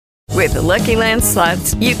With the Lucky Land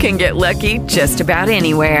Slots, you can get lucky just about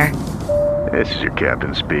anywhere. This is your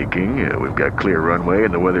captain speaking. We've got clear runway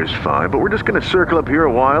and the weather's fine, but we're just going to circle up here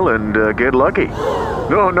a while and get lucky.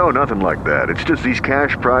 No, nothing like that. It's just these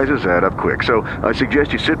cash prizes add up quick. So I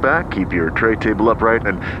suggest you sit back, keep your tray table upright,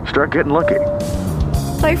 and start getting lucky.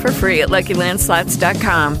 Play for free at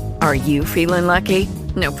LuckyLandSlots.com. Are you feeling lucky?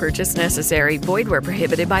 No purchase necessary. Void where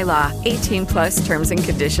prohibited by law. 18 plus terms and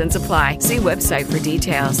conditions apply. See website for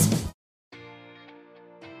details.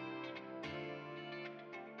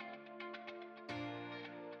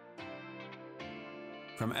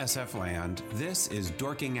 From SF Land, this is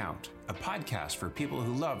Dorking Out, a podcast for people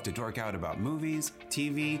who love to dork out about movies,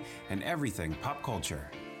 TV, and everything pop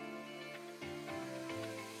culture.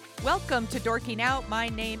 Welcome to Dorking Out. My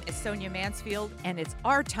name is Sonia Mansfield, and it's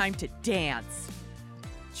our time to dance.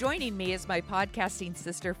 Joining me is my podcasting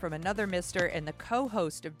sister from another mister and the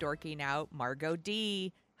co-host of Dorking Out, Margot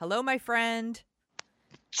D. Hello, my friend.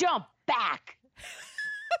 Jump back.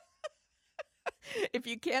 If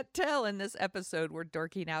you can't tell, in this episode, we're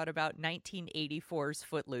dorking out about 1984's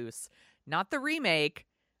Footloose. Not the remake.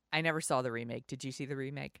 I never saw the remake. Did you see the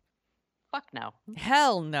remake? Fuck no.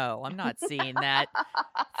 Hell no. I'm not seeing that.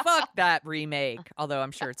 Fuck that remake. Although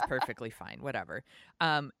I'm sure it's perfectly fine. Whatever.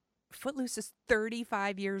 Footloose is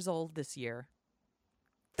 35 years old this year.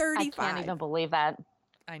 35. I can't even believe that.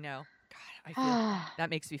 I know. God, I feel that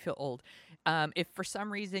makes me feel old. If for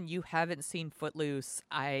some reason you haven't seen Footloose,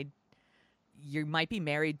 you might be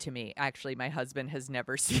married to me. Actually, my husband has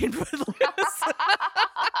never seen Footloose.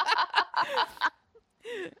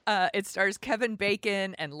 It stars Kevin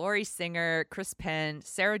Bacon and Laurie Singer, Chris Penn,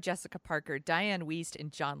 Sarah Jessica Parker, Diane Wiest,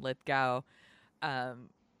 and John Lithgow.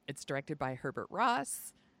 It's directed by Herbert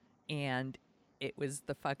Ross, and it was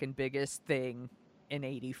the fucking biggest thing in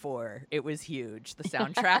 84. It was huge. The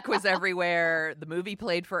soundtrack was everywhere. The movie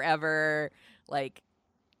played forever.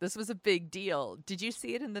 This was a big deal. Did you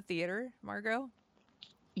see it in the theater, Margot?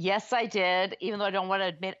 Yes, I did, even though I don't want to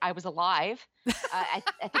admit I was alive. I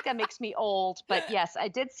think that makes me old. But yes, I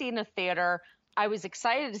did see it in a theater. I was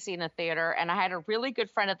excited to see it in a theater, and I had a really good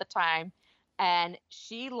friend at the time, and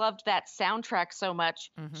she loved that soundtrack so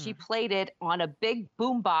much, she played it on a big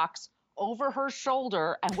boombox over her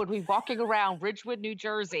shoulder and would be walking around Ridgewood, New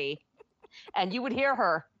Jersey, and you would hear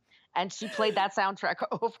her, and she played that soundtrack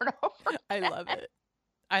over and over. I love it.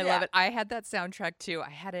 I love it. I had that soundtrack too. I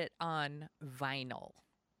had it on vinyl.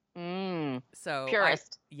 So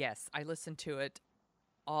purist. Yes, I listened to it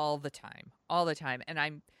all the time. And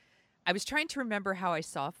I was trying to remember how I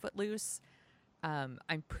saw Footloose.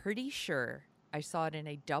 I'm pretty sure I saw it in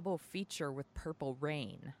a double feature with Purple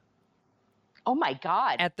Rain. Oh my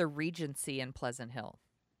God. At the Regency in Pleasant Hill.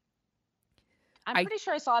 I'm pretty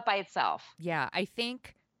sure I saw it by itself. Yeah, I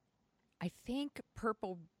think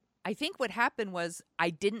what happened was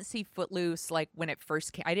I didn't see Footloose when it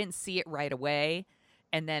first came. I didn't see it right away.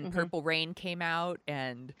 And then Purple Rain came out,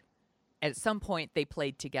 and at some point they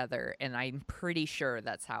played together, and I'm pretty sure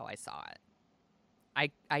that's how I saw it.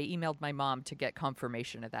 I emailed my mom to get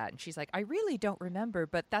confirmation of that, and she's like, I really don't remember,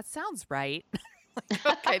 but that sounds right.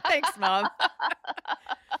 Okay, thanks, Mom.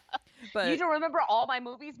 But you don't remember all my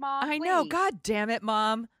movies, Mom? I know. God damn it,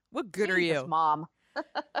 Mom. What good are you? Mom.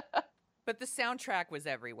 But the soundtrack was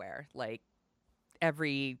everywhere. It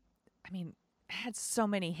had so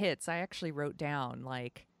many hits. I actually wrote down,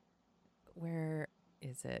 where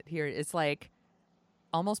is it? Here, it's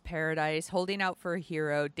Almost Paradise, Holding Out for a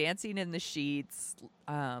Hero, Dancing in the Sheets,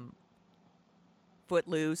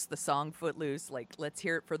 Footloose, the song Footloose, Let's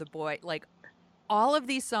Hear It for the Boy. All of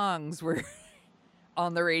these songs were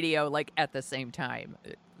on the radio, at the same time.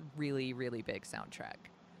 Really, really big soundtrack.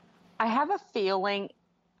 I have a feeling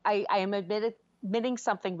I am admitting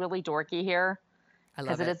something really dorky here. I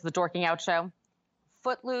love it. Because it is the Dorking Out show.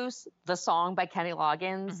 Footloose, the song by Kenny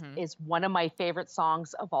Loggins, is one of my favorite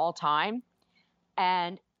songs of all time.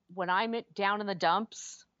 And when I'm down in the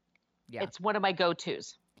dumps, it's one of my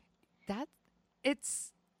go-tos.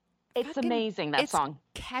 It's amazing, that song.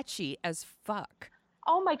 Catchy as fuck.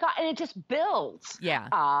 Oh my God. And it just builds. Yeah.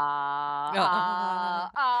 I'm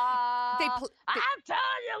telling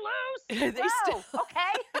you, loose.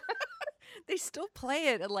 Okay. They still play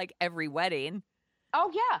it at every wedding.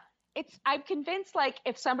 Oh yeah. I'm convinced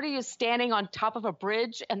if somebody is standing on top of a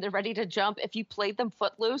bridge and they're ready to jump, if you played them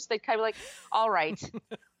Footloose, they'd kind of all right,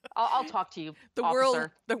 I'll talk to you,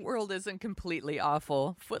 officer. The world isn't completely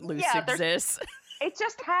awful. Footloose exists. It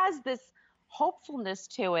just has this hopefulness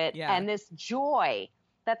to it and this joy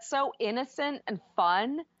that's so innocent and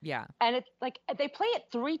fun. Yeah. And it's they play it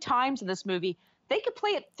 3 times in this movie. They could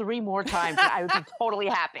play it 3 more times and I would be totally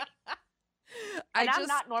happy. And I'm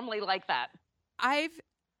not normally like that. I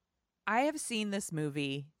have seen this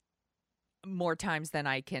movie more times than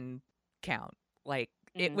I can count. Like,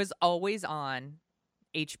 it was always on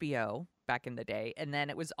HBO back in the day, and then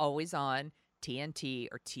it was always on TNT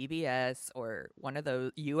or TBS or one of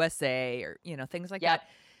those, USA, or things like that.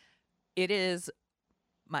 It is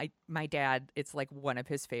my dad, it's like one of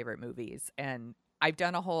his favorite movies, and I've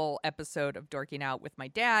done a whole episode of Dorking Out with my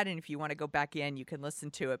dad, and if you want to go back in, you can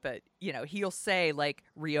listen to it. But he'll say like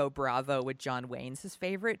Rio Bravo with John Wayne's his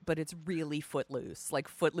favorite, but it's really Footloose. Like,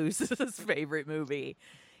 Footloose is his favorite movie.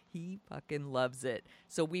 He fucking loves it.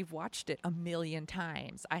 So we've watched it a million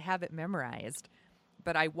times. I have it memorized.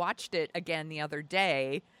 But I watched it again the other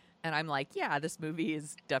day, and I'm like, yeah, this movie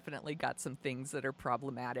has definitely got some things that are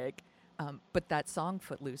problematic. But that song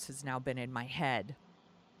Footloose has now been in my head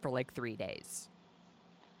for like 3 days.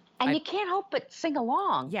 And you can't help but sing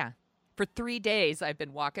along. Yeah. For 3 days, I've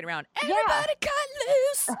been walking around, everybody cut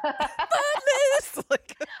loose, Footloose.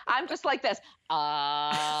 Like, I'm just like this.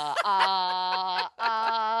 I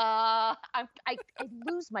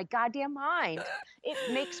lose my goddamn mind.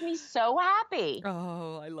 It makes me so happy.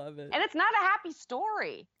 oh, I love it. And it's not a happy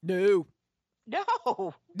story. No.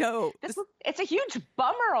 No. It's a huge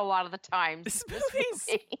bummer a lot of the times. This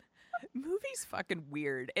movie's fucking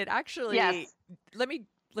weird. It actually, Yes.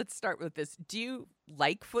 let's start with this. Do you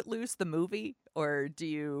like Footloose, the movie? Or do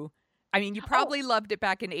you, I mean, you probably loved it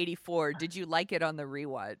back in 84. Did you like it on the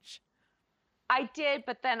rewatch? I did,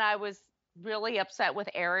 but then I was really upset with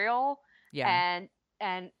Ariel and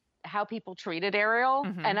how people treated Ariel.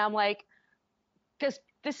 Mhm. And I'm like,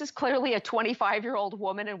 this is clearly a 25-year-old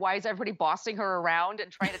woman, and why is everybody bossing her around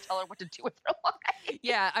and trying to tell her what to do with her life?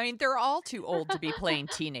 Yeah, I mean, they're all too old to be playing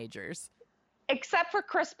teenagers. Except for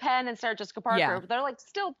Chris Penn and Sarah Jessica Parker. Yeah. They're like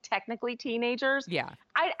still technically teenagers. Yeah.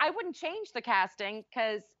 I wouldn't change the casting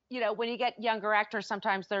because, when you get younger actors,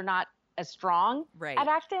 sometimes they're not as strong Right. at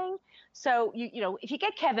acting. So, if you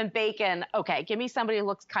get Kevin Bacon, okay, give me somebody who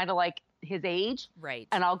looks kind of like his age, Right.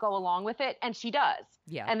 and I'll go along with it. And she does.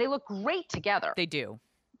 Yeah. And they look great together. They do.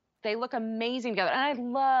 They look amazing together. And I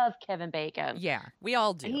love Kevin Bacon. Yeah, we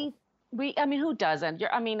all do. Who doesn't?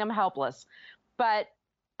 I'm helpless. But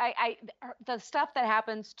the stuff that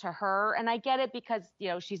happens to her, and I get it because,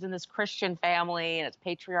 she's in this Christian family and it's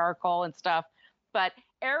patriarchal and stuff. But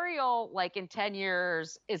Ariel, like, in 10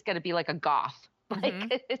 years is going to be like a goth.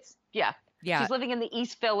 Like, yeah. She's living in the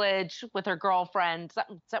East Village with her girlfriend.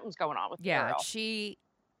 Something's going on with Ariel.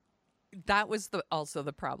 That was also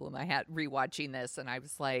the problem I had rewatching this, and I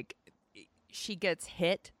was like, she gets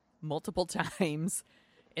hit multiple times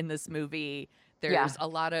in this movie. There's a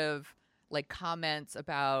lot of like comments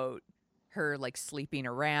about her like sleeping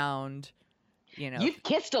around. You've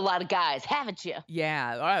kissed a lot of guys, haven't you?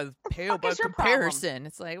 Yeah, pale by comparison.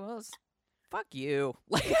 It's like, well, fuck you.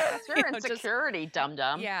 Like, that's your insecurity, dum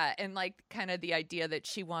dum. Yeah, and like kind of the idea that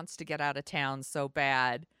she wants to get out of town so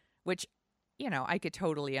bad, which, I could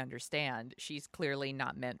totally understand. She's clearly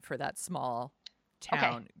not meant for that small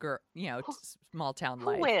town girl, small town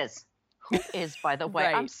life. Who is, by the way?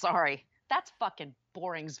 Right. I'm sorry. That's fucking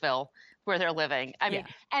Boringsville where they're living. I mean,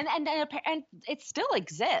 and it still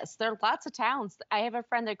exists. There are lots of towns. I have a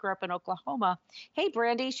friend that grew up in Oklahoma. Hey,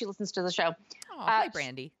 Brandy, she listens to the show. Oh, hi,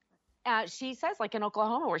 Brandy. She says, like, in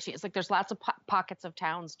Oklahoma, where she is, like, there's lots of pockets of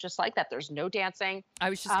towns just like that. There's no dancing.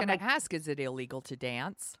 I was just going to ask, is it illegal to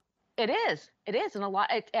dance? It is, and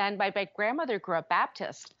and my grandmother grew up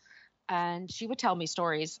Baptist, and she would tell me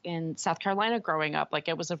stories in South Carolina growing up. Like,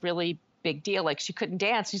 it was a really big deal. Like, she couldn't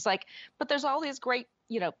dance. She's like, but there's all these great,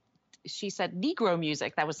 she said Negro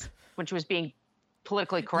music. That was when she was being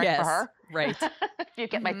politically correct for her. Right. If you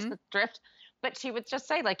get my drift. But she would just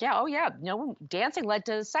say, like, dancing led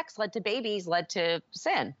to sex, led to babies, led to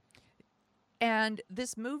sin. And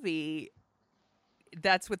this movie,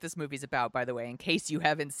 that's what this movie's about, by the way, in case you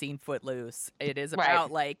haven't seen Footloose. It is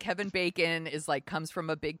about, like, Kevin Bacon is, like, comes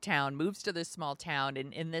from a big town, moves to this small town,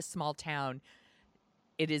 and in this small town,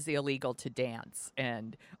 it is illegal to dance.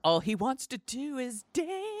 And all he wants to do is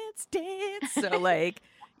dance. So, like,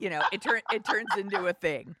 it turns into a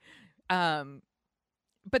thing.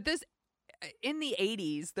 But this, in the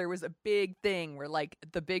 80s, there was a big thing where, like,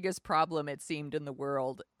 the biggest problem, it seemed, in the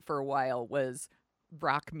world for a while was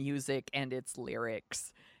rock music and its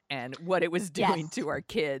lyrics and what it was doing to our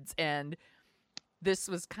kids. And this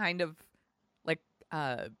was kind of like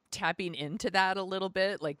tapping into that a little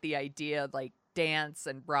bit, like the idea of like dance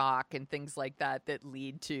and rock and things like that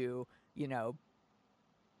lead to,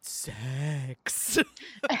 sex.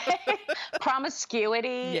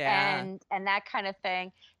 Promiscuity and that kind of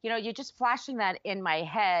thing. You're just flashing that in my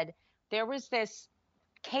head. There was this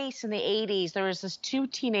case in the 80s. There was this two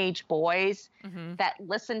teenage boys that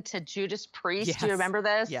listened to Judas Priest. Do you Yes. remember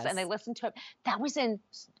this? Yes. And they listened to it. That was in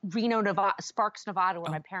Reno, Nevada, Sparks, Nevada,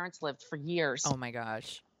 where my parents lived for years. Oh my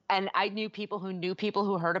gosh. And I knew people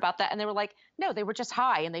who heard about that. And they were like, no, they were just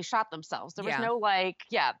high and they shot themselves. There was no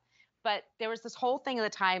but there was this whole thing at the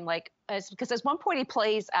time, like, because at one point he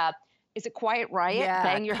plays, is it Quiet Riot?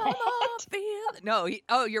 Bang Your Come Head. on, feel.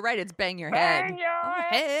 No, you're right. It's Bang Your Head. Bang Your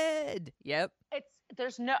Head. Yep.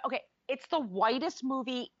 It's the whitest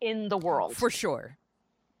movie in the world. For sure.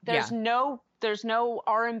 There's no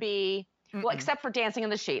R&B, well, except for Dancing in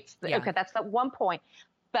the Sheets. Yeah. Okay, that's the one point.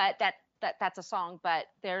 But that's a song. But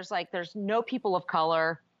there's no people of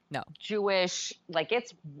color. No. Jewish, like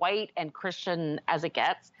it's white and Christian as it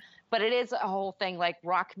gets. But it is a whole thing, like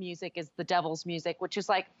rock music is the devil's music, which is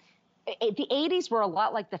like the 80s were a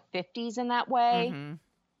lot like the 50s in that way.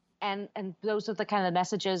 And those are the kind of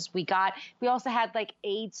messages we got. We also had like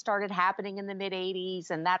AIDS started happening in the mid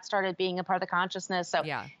 80s, and that started being a part of the consciousness. So,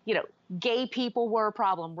 gay people were a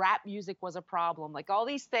problem. Rap music was a problem. Like all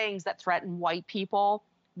these things that threaten white people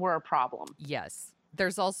were a problem. Yes.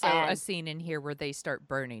 There's also a scene in here where they start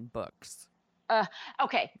burning books.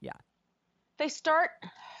 Okay. Yeah. They start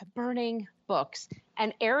burning books.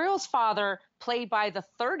 And Ariel's father, played by the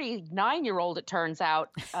 39-year-old, it turns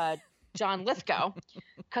out, John Lithgow,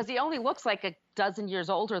 because he only looks like a dozen years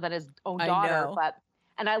older than his own daughter.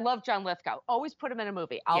 And I love John Lithgow. Always put him in a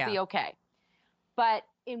movie. I'll be okay. But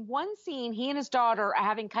in one scene, he and his daughter are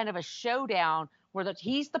having kind of a showdown where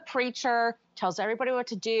he's the preacher, tells everybody what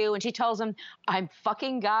to do, and she tells him, I'm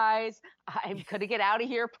fucking guys. I'm going to get out of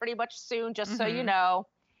here pretty much soon, just so you know.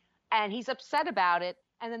 And he's upset about it.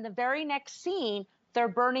 And then the very next scene, they're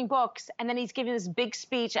burning books. And then he's giving this big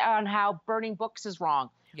speech on how burning books is wrong.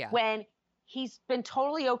 Yeah. When he's been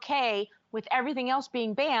totally okay with everything else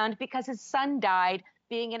being banned because his son died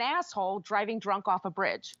being an asshole driving drunk off a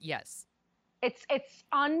bridge. Yes. It's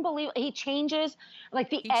unbelievable. He changes, like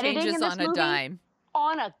the editing changes in this on movie, a dime.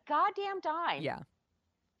 On a goddamn dime. Yeah.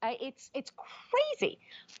 It's crazy.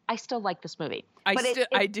 I still like this movie.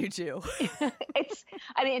 I do too.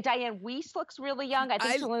 Diane Wiest looks really young. I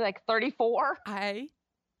think she's only like 34. I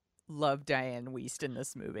love Diane Wiest in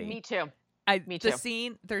this movie. Me too. Me The too.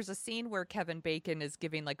 scene, there's a scene where Kevin Bacon is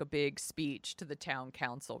giving like a big speech to the town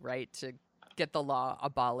council, right, to get the law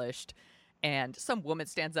abolished. And some woman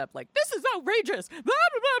stands up like, this is outrageous, blah, blah,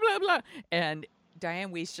 blah, blah, blah. And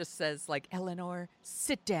Diane Wiest just says like, Eleanor,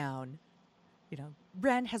 sit down. You know,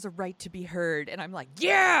 Ren has a right to be heard. And I'm like,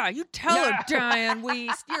 yeah, you tell her, Diane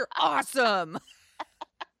Wiest, you're awesome.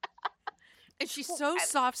 And she's so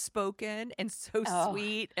soft-spoken and so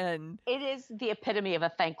sweet. And it is the epitome of a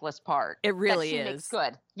thankless part. It really that she is. Makes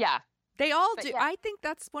good. Yeah. They all do. Yeah. I think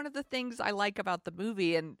that's one of the things I like about the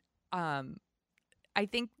movie. And I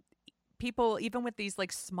think people, even with these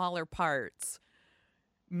like smaller parts,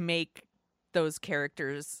 make those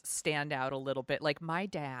characters stand out a little bit. Like my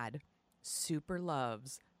dad super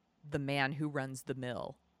loves the man who runs the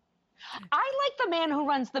mill. I like the man who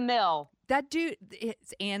runs the mill. That dude,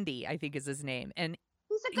 it's Andy, I think is his name. And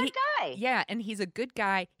he's a good guy. Yeah, and he's a good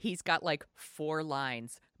guy. He's got like 4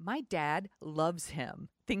 lines. My dad loves him.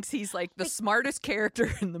 Thinks he's like the smartest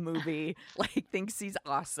character in the movie. Like thinks he's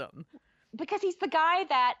awesome. Because he's the guy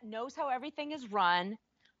that knows how everything is run,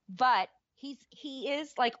 but he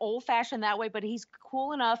is like old fashioned that way, but he's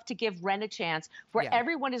cool enough to give Ren a chance where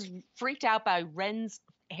everyone is freaked out by Ren's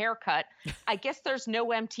haircut. I guess there's no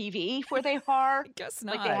MTV where they are. I guess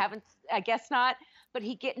not. Like they haven't, I guess not. But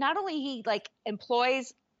not only he like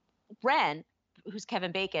employs Ren, who's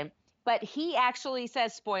Kevin Bacon, but he actually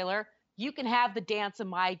says, spoiler, you can have the dance in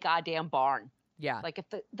my goddamn barn. Yeah. Like if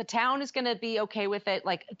the town is going to be okay with it,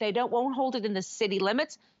 like they won't hold it in the city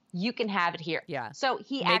limits, you can have it here. Yeah. So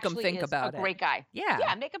he Make 'em actually think is about a it. great guy. Yeah.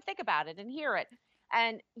 Yeah. Make him think about it and hear it.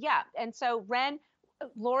 And and so Ren,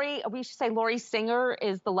 we should say Laurie Singer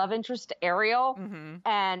is the love interest to Ariel. Mm-hmm.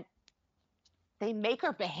 And they make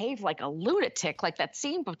her behave like a lunatic, like that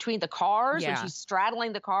scene between the cars when she's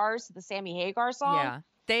straddling the cars to the Sammy Hagar song. Yeah.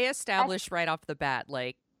 They establish right off the bat,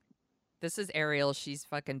 like, this is Ariel. She's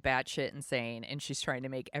fucking batshit insane, and she's trying to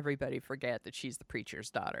make everybody forget that she's the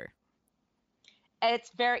preacher's daughter.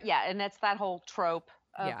 It's and it's that whole trope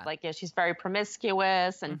of she's very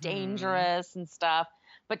promiscuous and dangerous and stuff.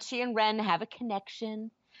 But she and Ren have a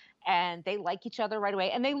connection, and they like each other right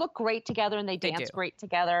away, and they look great together, and they dance great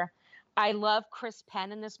together. I love Chris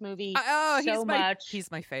Penn in this movie much.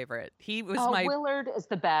 He's my favorite. He was Willard is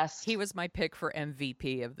the best. He was my pick for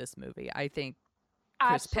MVP of this movie. I think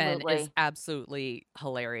Chris Penn is absolutely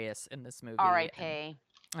hilarious in this movie. R.I.P.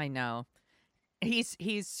 I know.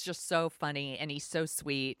 He's just so funny and he's so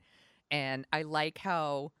sweet. And I like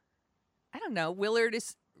how, I don't know, Willard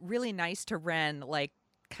is really nice to Ren, like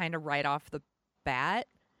kind of right off the bat.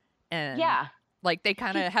 And Yeah. like they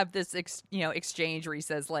kind of have this, exchange where he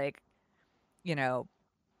says like,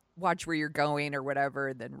 watch where you're going or whatever.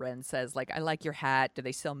 And then Ren says like, I like your hat. Do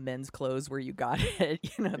they sell men's clothes where you got it?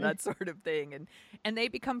 That sort of thing. And they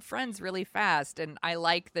become friends really fast. And I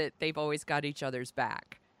like that they've always got each other's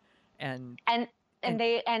back. And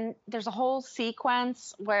there's a whole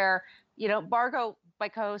sequence where, Margot, my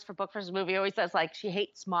co-host for Book vs. Movie, always says like she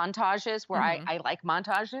hates montages where I like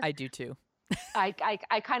montages. I do too.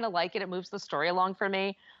 I kind of like it. It moves the story along for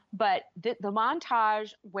me. But the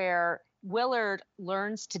montage where Willard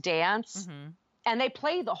learns to dance and they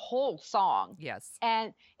play the whole song. Yes.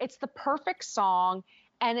 And it's the perfect song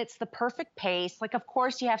and it's the perfect pace. Like, of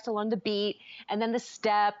course, you have to learn the beat and then the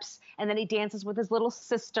steps, and then he dances with his little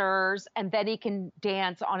sisters, and then he can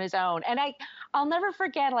dance on his own. And I'll never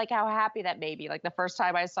forget like how happy that made me, like the first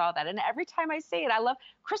time I saw that. And every time I see it, I love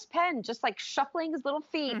Chris Penn just like shuffling his little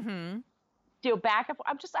feet, back and forth.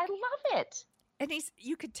 I love it. And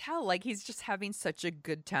you could tell like he's just having such a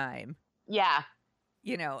good time. Yeah.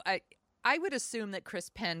 I would assume that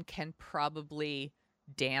Chris Penn can probably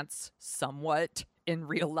dance somewhat in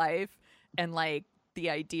real life. And like the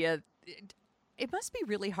idea, it must be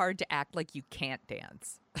really hard to act like you can't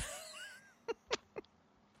dance.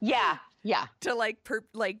 Yeah. Yeah. To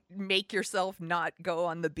like make yourself not go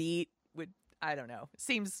on the beat I don't know.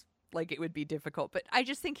 Seems like it would be difficult, but I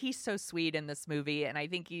just think he's so sweet in this movie. And I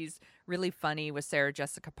think he's really funny with Sarah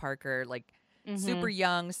Jessica Parker, like super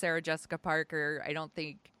young Sarah Jessica Parker. I don't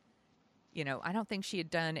think she had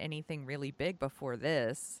done anything really big before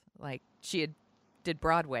this. Like she did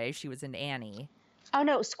Broadway. She was in Annie. Oh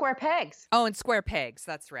no, Square Pegs. Oh, and Square Pegs.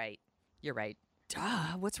 That's right. You're right.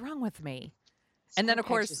 Duh, what's wrong with me? And then of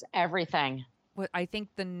course everything. What I think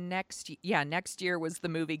next year was the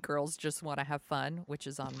movie Girls Just Want to Have Fun, which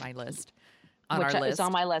is on my list. It's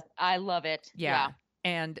on my list. I love it. Yeah.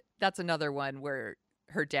 And that's another one where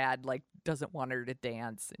her dad like doesn't want her to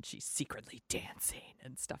dance and she's secretly dancing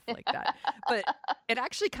and stuff like that. But it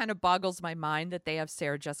actually kind of boggles my mind that they have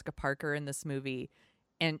Sarah Jessica Parker in this movie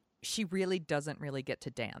and she really doesn't really get to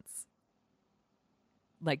dance.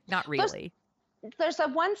 Like, not really. There's a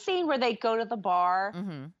one scene where they go to the bar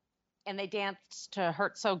and they dance to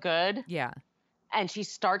Hurt So Good. Yeah. And she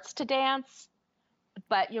starts to dance.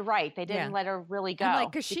 But you're right. They didn't let her really go. I'm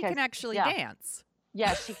like, because she can actually dance.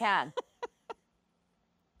 Yes, she can.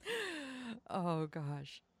 Oh,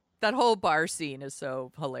 gosh. That whole bar scene is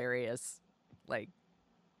so hilarious. Like,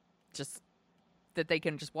 just that they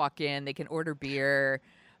can just walk in, they can order beer.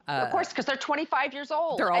 Of course, because they're 25 years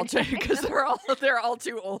old. They're all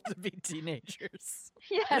too old to be teenagers.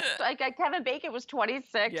 Yes, like Kevin Bacon was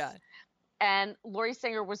 26. Yeah. And Laurie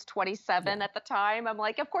Singer was 27 at the time. I'm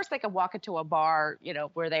like, of course they can walk into a bar,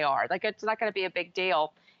 where they are. Like, it's not going to be a big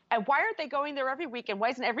deal. And why aren't they going there every weekend? Why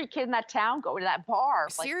isn't every kid in that town going to that bar?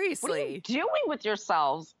 Like, seriously. what are you doing with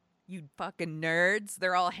yourselves? You fucking nerds.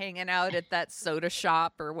 They're all hanging out at that soda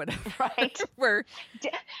shop or whatever. Right. We're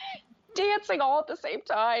dancing all at the same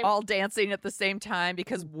time. All dancing at the same time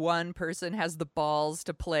because one person has the balls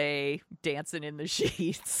to play Dancing in the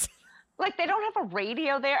Sheets. Like, they don't have a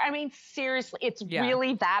radio there. I mean, seriously, it's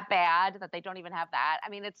really that bad that they don't even have that. I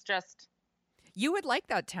mean, it's just... You would like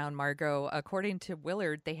that town, Margot. According to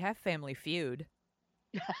Willard, they have Family Feud.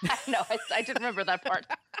 No, I didn't remember that part.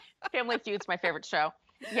 Family Feud's my favorite show.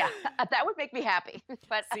 Yeah, that would make me happy.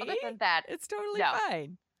 But see? Other than that... It's totally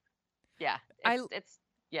fine. Yeah, it's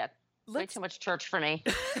way too much church for me.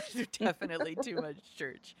 Definitely too much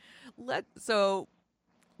church. Let's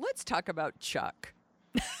talk about Chuck.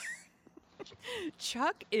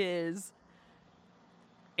 Chuck is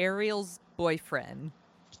Ariel's boyfriend.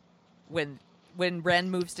 When Ren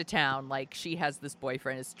moves to town, like, she has this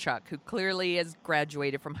boyfriend, is Chuck, who clearly has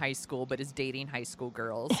graduated from high school but is dating high school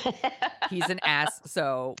girls. He's an ass,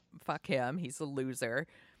 so fuck him. He's a loser.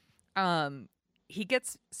 Ren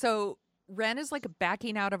is like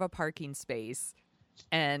backing out of a parking space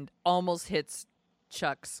and almost hits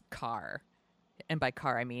Chuck's car. And by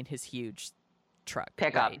car, I mean his huge truck.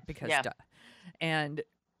 Pickup. Right? Because and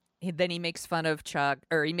then he makes fun of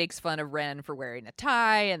Ren for wearing a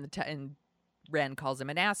tie, and Ren calls him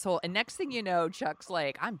an asshole. And next thing you know, Chuck's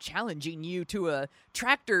like, I'm challenging you to a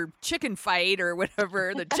tractor chicken fight or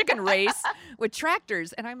whatever, the chicken race with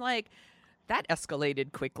tractors. And I'm like, that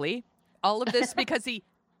escalated quickly. All of this because he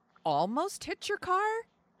almost hit your car?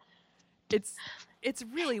 It's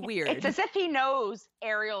really weird. It's as if he knows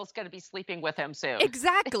Ariel's going to be sleeping with him soon.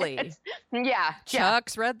 Exactly. Yeah.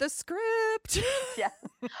 Chuck's read the script. Yeah.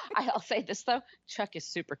 I'll say this though. Chuck is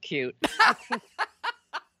super cute.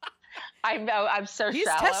 I know. I'm so He's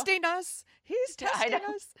shallow. testing us. He's testing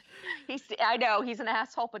us. I know he's an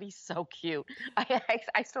asshole, but he's so cute.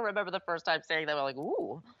 I still remember the first time saying that. I'm like,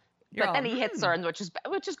 ooh. But then he hits her,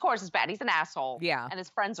 which of course is bad. He's an asshole. Yeah. And his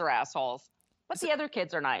friends are assholes. But the other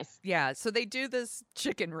kids are nice. Yeah. So they do this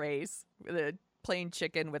chicken race, the playing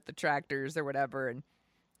chicken with the tractors or whatever, and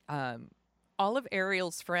all of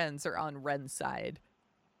Ariel's friends are on Ren's side,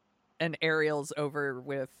 and Ariel's over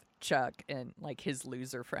with Chuck and like his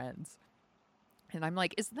loser friends. And I'm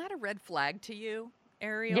like, isn't that a red flag to you,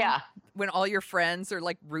 Ariel? Yeah. When all your friends are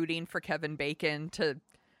like rooting for Kevin Bacon to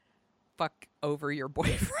fuck over your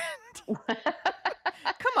boyfriend.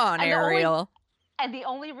 Come on, Ariel. And the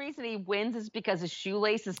only reason he wins is because his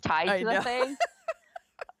shoelace is tied to the thing.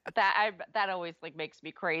 That always like makes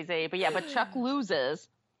me crazy. But yeah, but Chuck loses,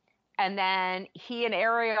 and then he and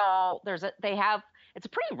Ariel, it's a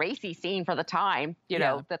pretty racy scene for the time. You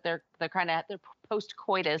know that they're post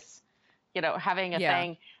coitus, having a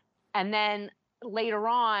thing, and then later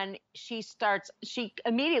on she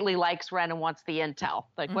immediately likes Ren and wants the intel,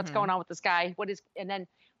 like what's going on with this guy, and then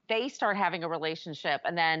they start having a relationship,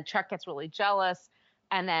 and then Chuck gets really jealous,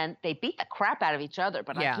 and then they beat the crap out of each other,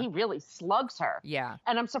 but he really slugs her. Yeah.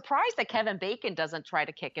 And I'm surprised that Kevin Bacon doesn't try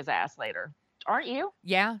to kick his ass later. Aren't you?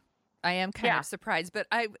 Yeah. I am kind of surprised, but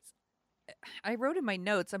I wrote in my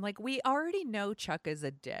notes, I'm like, we already know Chuck is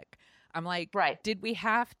a dick. I'm like, right. Did we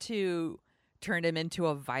have to turn him into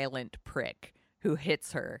a violent prick who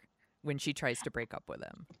hits her when she tries to break up with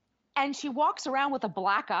him? And she walks around with a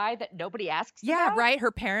black eye that nobody asks about. Yeah, right. Her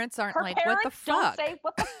parents aren't what the fuck? Don't say,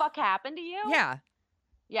 what the fuck happened to you? Yeah.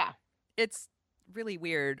 Yeah. It's really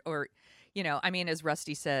weird. Or, as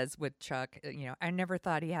Rusty says with Chuck, I never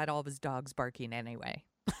thought he had all of his dogs barking anyway.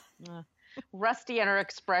 Rusty and her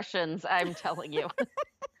expressions, I'm telling you.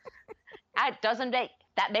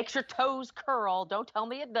 That makes your toes curl. Don't tell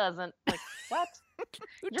me it doesn't. Like, what?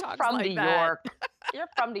 You're from New York. You're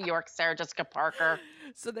from New York, Sarah Jessica Parker.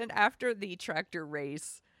 So then after the tractor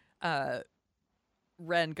race,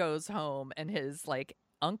 Ren goes home and his like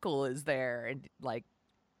uncle is there, and like,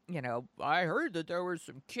 I heard that there were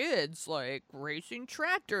some kids like racing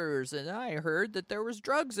tractors, and I heard that there was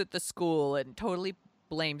drugs at the school, and totally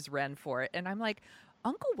blames Ren for it. And I'm like,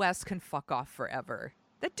 Uncle Wes can fuck off forever.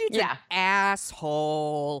 That dude's an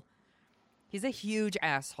asshole. He's a huge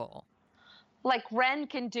asshole. Like Ren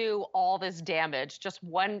can do all this damage, just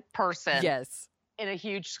one person. Yes. In a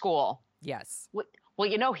huge school. Yes.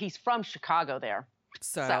 Well, he's from Chicago there.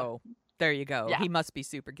 So there you go. Yeah. He must be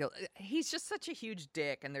super guilty. He's just such a huge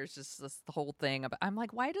dick, and there's just this whole thing about. I'm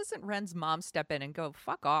like, why doesn't Ren's mom step in and go,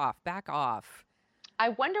 fuck off, back off? I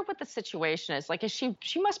wonder what the situation is. Like, she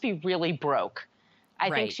must be really broke. I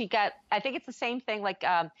think it's the same thing like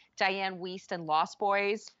Diane Wiest in Lost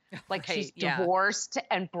Boys. Like she's divorced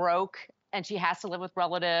and broke, and she has to live with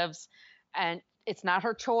relatives, and it's not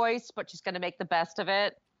her choice, but she's going to make the best of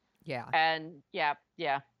it. Yeah. And yeah.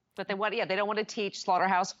 But they don't want to teach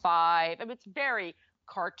Slaughterhouse-5. I mean, it's a very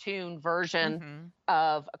cartoon version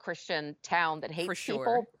of a Christian town that hates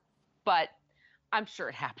people, but I'm sure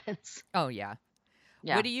it happens. Oh, yeah.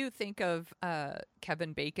 Yeah. What do you think of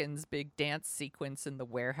Kevin Bacon's big dance sequence in the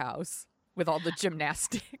warehouse with all the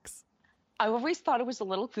gymnastics? I always thought it was a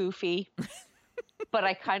little goofy, but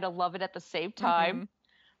I kind of love it at the same time.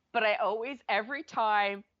 But every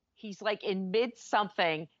time he's like in mid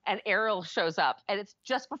something and Ariel shows up and it's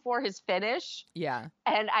just before his finish. Yeah.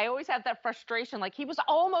 And I always have that frustration. Like he was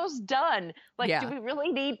almost done. Like, do we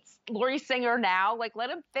really need Lori Singer now? Like, let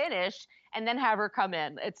him finish and then have her come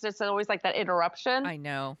in. It's just always like that interruption. I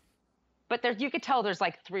know. But you could tell there's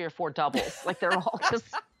like 3 or 4 doubles. Like they're all just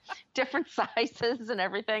different sizes and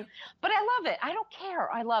everything. But I love it. I don't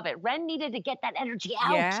care. I love it. Ren needed to get that energy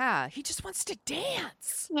out. Yeah. He just wants to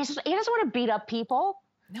dance. He doesn't want to beat up people.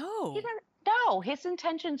 No. No, his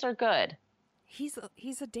intentions are good. He's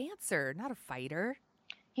a dancer, not a fighter.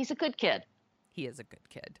 He's a good kid. He is a good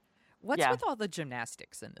kid. What's with all the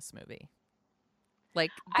gymnastics in this movie?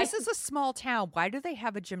 Like, this is a small town. Why do they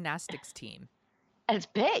have a gymnastics team? And it's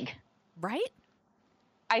big. Right?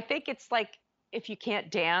 I think it's like if you can't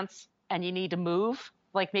dance and you need to move,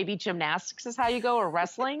 like maybe gymnastics is how you go, or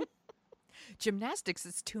wrestling. Gymnastics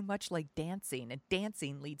is too much like dancing, and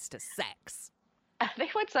dancing leads to sex. I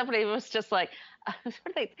think when somebody was just like,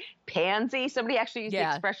 pansy? Somebody actually used the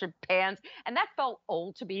expression pans. And that felt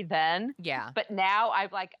old to me then. Yeah. But now I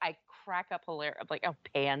crack up hilarious. I'm like, oh,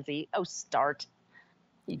 pansy. Oh, start.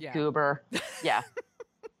 Yeah. Goober. Yeah.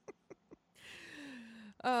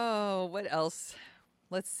 Oh, what else?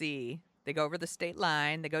 Let's see. They go over the state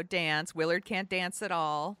line. They go dance. Willard can't dance at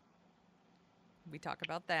all. We talk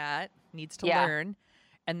about that. Needs to Yeah. learn.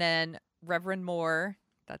 And then Reverend Moore,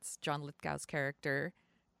 that's John Lithgow's character,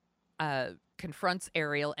 confronts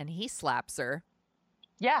Ariel and he slaps her.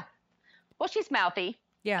 Yeah. Well, she's mouthy.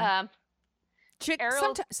 Yeah.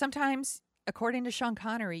 Ariel- Sometimes, according to Sean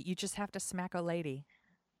Connery, you just have to smack a lady.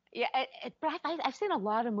 Yeah. But I've seen a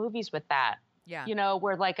lot of movies with that. Yeah. You know,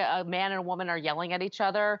 where like a man and a woman are yelling at each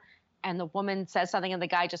other and the woman says something and the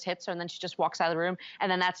guy just hits her and then she just walks out of the room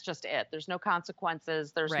and then that's just it. There's no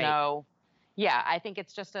consequences. There's Right. yeah, I think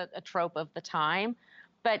it's just a trope of the time.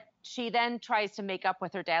 But she then tries to make up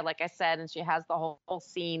with her dad, like I said, and she has the whole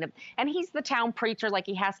scene and he's the town preacher, like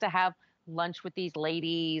he has to have lunch with these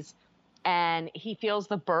ladies and he feels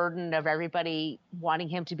the burden of everybody wanting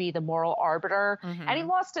him to be the moral arbiter. Mhm. And he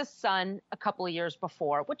lost his son a couple of years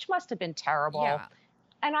before, which must have been terrible. Yeah.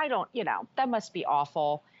 And I don't, that must be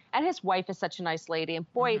awful. And his wife is such a nice lady.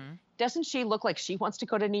 And boy, Mhm. doesn't she look like she wants to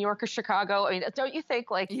go to New York or Chicago? I mean, don't you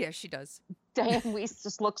think like Yeah, she does. Diane Weiss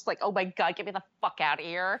just looks like, oh my God, get me the fuck out of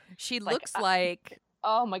here. She Like, looks like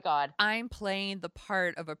Oh my God. I'm playing the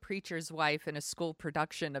part of a preacher's wife in a school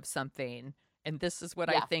production of something. And this is what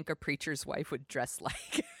I Yeah. think a preacher's wife would dress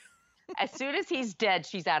like. As soon as he's dead,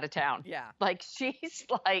 she's out of town. Yeah. Like she's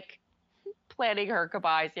like planning her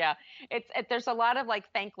goodbyes. Yeah. There's a lot of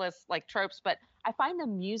like thankless like tropes, but I find the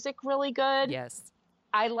music really good. Yes.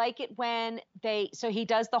 I like it when so he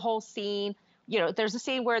does the whole scene, there's a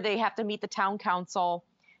scene where they have to meet the town council.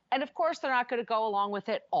 And of course they're not going to go along with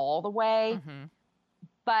it all the way, Mhm.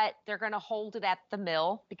 but they're going to hold it at the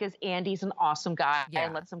mill because Andy's an awesome guy Yeah.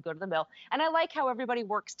 and lets them go to the mill. And I like how everybody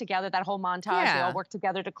works together, that whole montage. They Yeah. all work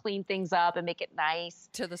together to clean things up and make it nice,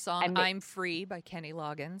 To the song And I'm Free by Kenny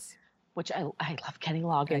Loggins. which I love Kenny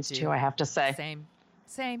Loggins do. too, I have to say.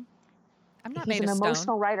 Same. I'm not He's made an of stone.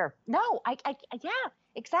 emotional writer. No, yeah,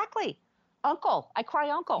 exactly. Uncle. I cry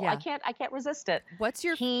uncle. Yeah. I can't resist it. What's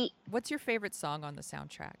your He favorite song on the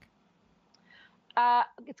soundtrack?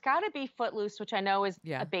 It's got to be Footloose, which I know is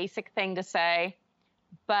Yeah. a basic thing to say,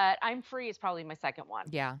 but I'm Free is probably my second one.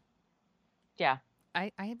 Yeah. Yeah.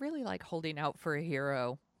 I really like Holding Out for a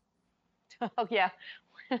Hero. Oh yeah.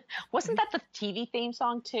 Wasn't that the TV theme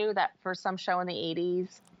song too? That for some show in the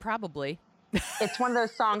 80s. Probably. It's one of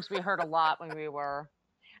those songs we heard a lot when we were.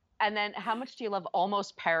 And then, how much do you love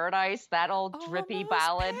Almost Paradise? That old drippy Almost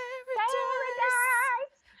ballad. Paradise.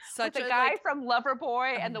 With Such the a guy like, from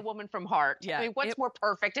Loverboy and the woman from Heart. Yeah, I mean, what's it- more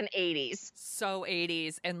perfect in 80s? so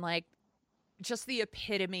 80s and like just the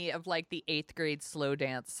epitome of like the 8th grade slow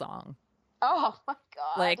dance song. Oh my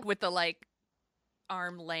God. Like with the like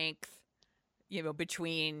arm length,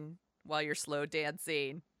 between while you're slow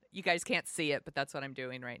dancing. You guys can't see it, but that's what I'm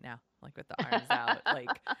doing right now. Like with the arms out. Like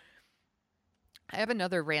I have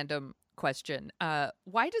another random question.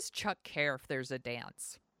 Why does Chuck care if there's a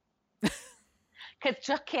dance? Because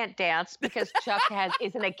Chuck can't dance because Chuck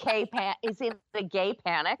is in a gay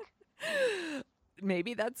panic.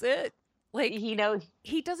 Maybe that's it. Like He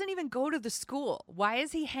he doesn't even go to the school. Why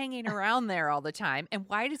is he hanging around there all the time? And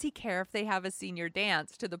why does he care if they have a senior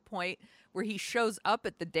dance to the point where he shows up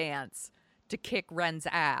at the dance to kick Ren's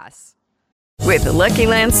ass? With the Lucky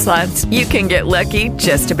Land Slots, you can get lucky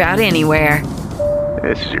just about anywhere.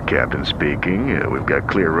 This is your captain speaking. We've got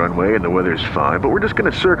clear runway and the weather's fine, but we're just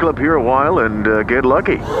going to circle up here a while and get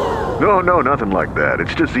lucky. No, nothing like that.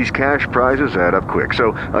 It's just these cash prizes add up quick.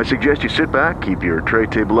 So I suggest you sit back, keep your tray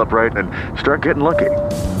table upright, and start getting lucky.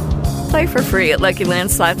 Play for free at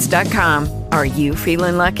LuckyLandSlots.com. Are you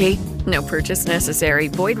feeling lucky? No purchase necessary.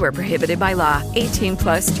 Void where prohibited by law. 18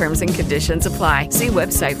 plus terms and conditions apply. See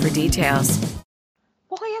website for details.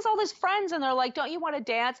 Well, he has all his friends, and they're like, "Don't you want to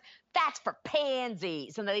dance? That's for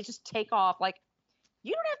pansies." And then they just take off. Like,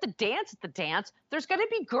 you don't have to dance at the dance. There's going to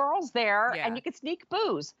be girls there, Yeah. and you can sneak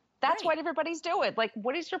booze. That's Right. what everybody's doing. Like,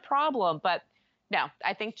 what is your problem? But no,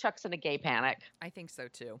 I think Chuck's in a gay panic. I think so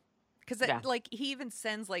too. Because Yeah. like he even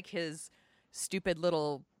sends like his stupid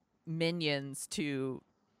little minions to,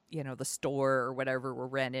 the store or whatever where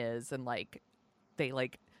Ren is, and like they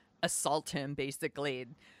like assault him basically.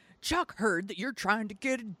 And, Chuck heard that you're trying to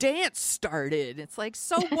get a dance started. It's like,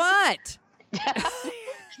 so what?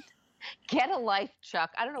 Get a life,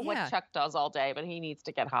 Chuck. I don't know Yeah. what Chuck does all day, but he needs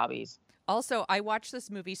to get hobbies. Also, I watched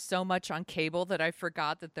this movie so much on cable that I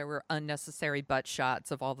forgot that there were unnecessary butt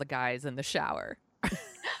shots of all the guys in the shower.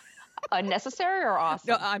 Unnecessary or awesome?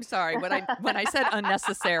 No, I'm sorry. When I said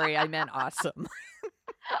unnecessary, I meant awesome.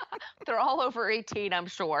 They're all over 18, I'm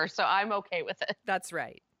sure, so I'm okay with it. That's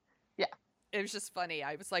right. Yeah. it was just funny.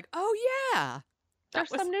 I was like, oh yeah, There's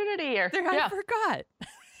some nudity here. I forgot.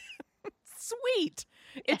 Sweet.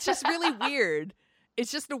 It's just really weird.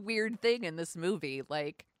 It's just a weird thing in this movie.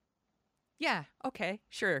 Like, yeah, okay,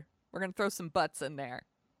 sure. We're going to throw some butts in there.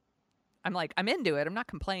 I'm like, I'm into it. I'm not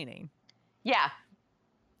complaining. Yeah.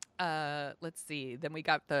 Let's see. Then we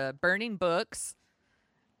got the burning books.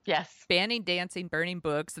 Yes. Banning dancing, burning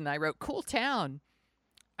books. And I wrote, cool town.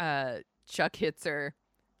 Chuck hits her.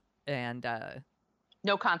 And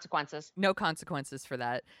no consequences. No consequences for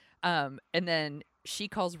that. And then she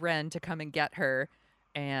calls Ren to come and get her.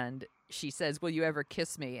 And she says, will you ever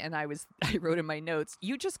kiss me? And I wrote in my notes,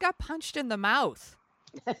 you just got punched in the mouth.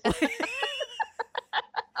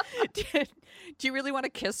 Do you really want to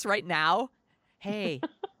kiss right now? Hey,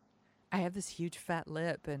 I have this huge fat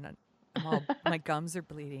lip and my gums are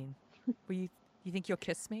bleeding. You think you'll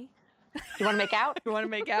kiss me? You want to make out? You want to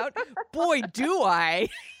make out? Boy, do I.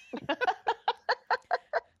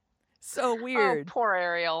 So weird. Oh, poor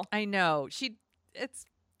Ariel. I know. It's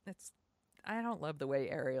I don't love the way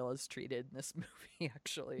Ariel is treated in this movie,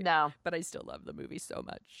 actually. No. But I still love the movie so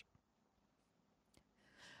much.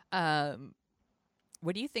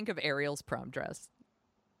 What do you think of Ariel's prom dress?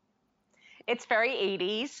 It's very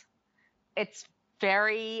 80s. It's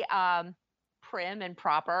very prim and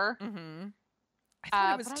proper. Mm-hmm.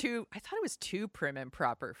 I thought it was too prim and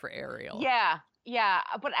proper for Ariel. Yeah.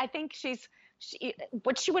 But I think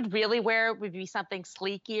what she would really wear would be something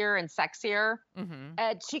sleekier and sexier.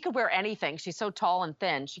 Mm-hmm. She could wear anything. She's so tall and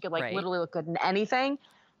thin. She could literally look good in anything.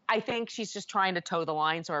 I think she's just trying to toe the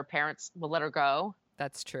line so her parents will let her go.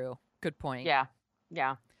 That's true. Good point. Yeah.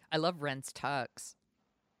 I love Ren's tux.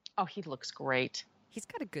 Oh, he looks great. He's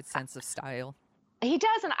got a good sense of style. He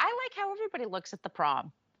does, and I like how everybody looks at the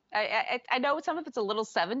prom. I know some of it's a little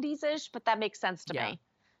 70s-ish, but that makes sense to me.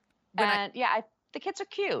 The kids are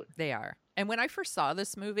cute. They are. And when I first saw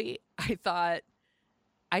this movie, I thought,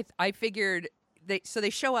 I figured they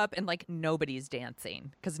show up and like nobody's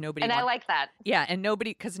dancing because nobody. And I like that. Yeah, and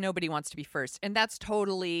because nobody wants to be first, and that's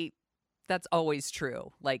always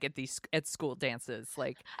true. Like at school dances,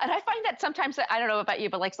 like. And I find that sometimes, I don't know about you,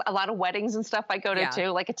 but like a lot of weddings and stuff I go to too.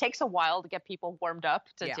 Like it takes a while to get people warmed up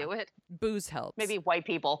to do it. Booze helps. Maybe white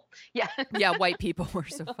people. Yeah. Yeah, white people were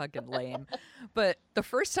so fucking lame. But the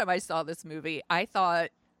first time I saw this movie, I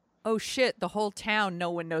thought, oh shit, the whole town,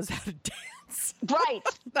 no one knows how to dance. Right.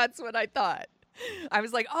 That's what I thought. I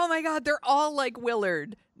was like, oh my God, they're all like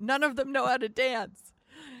Willard. None of them know how to dance.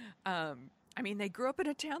 I mean, they grew up in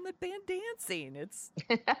a town that banned dancing.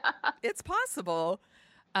 It's possible.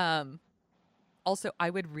 Also, I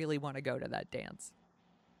would really want to go to that dance.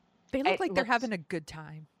 They look like they're having a good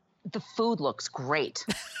time. The food looks great.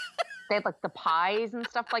 They have like the pies and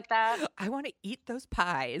stuff like that. I want to eat those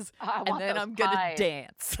pies, and then I'm going to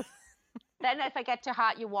dance. Then if it gets too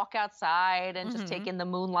hot, you walk outside and just take in the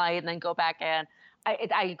moonlight and then go back in.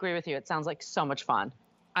 I agree with you. It sounds like so much fun.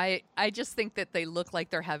 I just think that they look like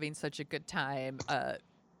they're having such a good time.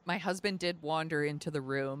 My husband did wander into the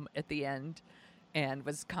room at the end and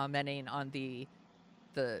was commenting on the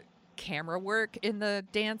camera work in the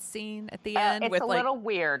dance scene at the end. It's a little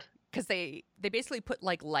weird. Because they basically put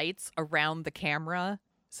like lights around the camera.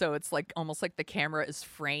 So it's like almost like the camera is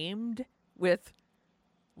framed with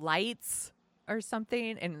lights or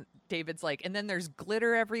something. And David's like, and then there's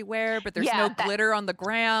glitter everywhere, but there's no glitter on the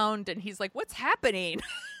ground. And he's like, what's happening?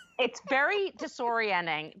 It's very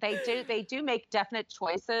disorienting. They do make definite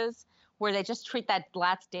choices where they just treat that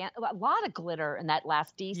last dance, a lot of glitter in that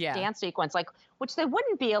last dance sequence, like, which they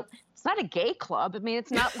wouldn't be, it's not a gay club. I mean,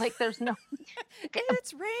 it's not like there's no.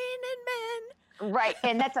 It's raining men. Right.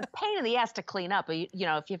 And that's a pain in the ass to clean up. You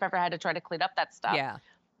know, if you've ever had to try to clean up that stuff. Yeah.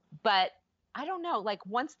 But I don't know, like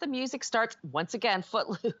once the music starts, once again,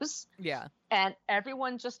 Footloose. Yeah. And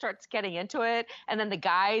everyone just starts getting into it. And then the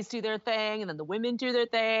guys do their thing and then the women do their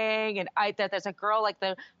thing. And there's a girl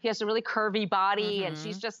he has a really curvy body and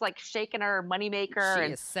she's just like shaking her moneymaker.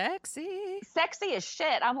 She is sexy. Sexy as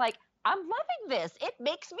shit. I'm like, I'm loving this. It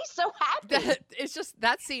makes me so happy. It's just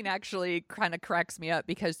that scene actually kind of cracks me up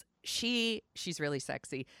because she's really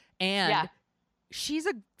sexy. And she's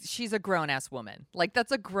a grown-ass woman. Like,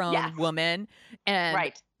 that's a grown woman.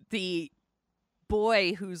 And the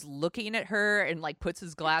boy who's looking at her and, like, puts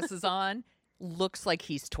his glasses on looks like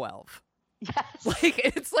he's 12. Yes. Like,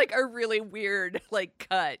 it's, like, a really weird, like,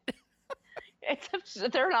 cut.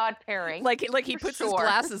 They're an odd pairing. Like he puts his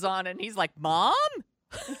glasses on and he's like, Mom?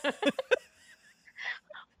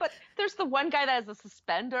 But there's the one guy that has the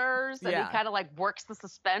suspenders and he kind of, like, works the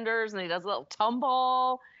suspenders and he does a little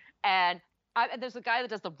tumble. And There's a guy that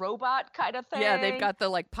does the robot kind of thing. Yeah, they've got the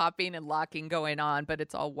like popping and locking going on, but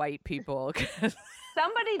it's all white people.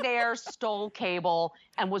 Somebody there stole cable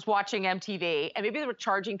and was watching MTV, and maybe they were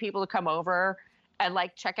charging people to come over and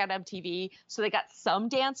like check out MTV, so they got some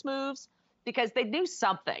dance moves because they knew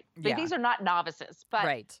something. Like, Yeah. these are not novices, but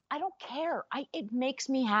Right. I don't care. It makes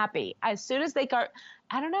me happy. As soon as they go,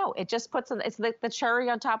 I don't know, it just puts it's the cherry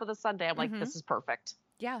on top of the sundae. I'm like, this is perfect.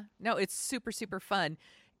 Yeah. No, it's super, super fun.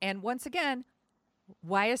 And once again,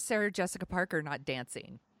 why is Sarah Jessica Parker not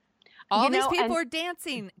dancing? All these people are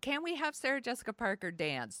dancing. Can we have Sarah Jessica Parker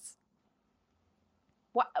dance?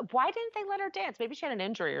 Why didn't they let her dance? Maybe she had an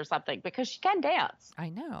injury or something, because she can dance. I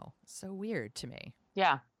know. So weird to me.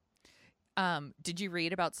 Yeah. Did you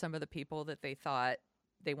read about some of the people that they thought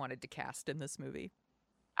they wanted to cast in this movie?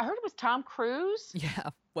 I heard it was Tom Cruise. Yeah.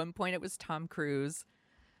 One point it was Tom Cruise.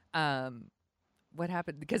 What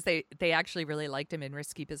happened? Because they actually really liked him in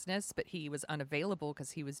Risky Business, but he was unavailable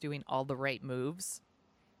because he was doing all the right moves.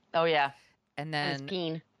 Oh, yeah. And And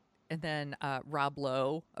his then peen. Rob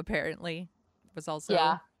Lowe apparently was also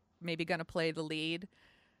Yeah. maybe going to play the lead.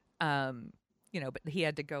 But he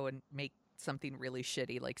had to go and make something really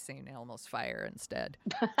shitty like St. Elmo's Fire instead.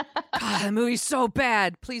 God, the movie's so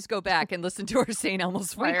bad. Please go back and listen to our St.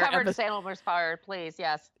 Elmo's We Fire covered episode. St. Elmo's Fire, please.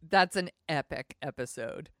 Yes. That's an epic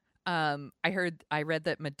episode. I read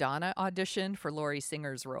that Madonna auditioned for Laurie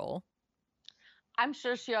Singer's role. I'm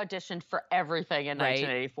sure she auditioned for everything in Right.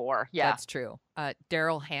 1984. Yeah. That's true.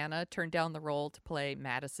 Daryl Hannah turned down the role to play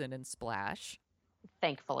Madison in Splash.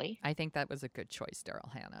 Thankfully. I think that was a good choice,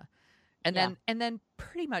 Daryl Hannah. And Yeah. then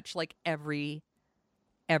pretty much like everyone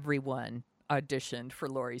auditioned for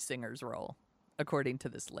Laurie Singer's role, according to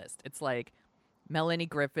this list. It's like Melanie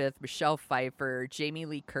Griffith, Michelle Pfeiffer, Jamie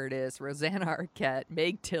Lee Curtis, Rosanna Arquette,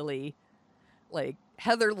 Meg Tilly, like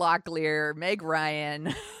Heather Locklear, Meg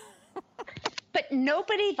Ryan. But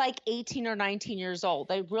nobody like 18 or 19 years old.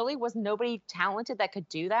 There really was nobody talented that could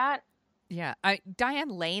do that. Yeah, Diane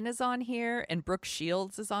Lane is on here and Brooke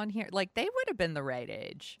Shields is on here. Like they would have been the right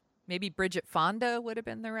age. Maybe Bridget Fonda would have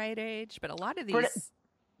been the right age, but a lot of these,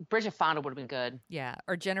 Bridget Fonda would have been good. yeah,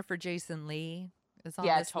 or Jennifer Jason Leigh is on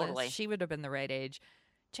Yeah, this totally. list. She would have been the right age.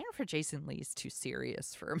 Jennifer Jason Leigh is too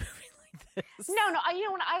serious for a movie like this. No,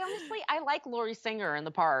 I like Laurie Singer in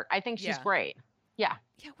the part. I think she's Yeah. great. Yeah.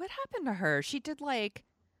 Yeah, what happened to her? She did like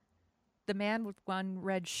The Man with One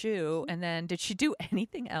Red Shoe, and then did she do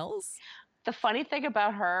anything else? The funny thing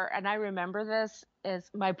about her, and I remember this, is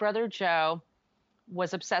my brother Joe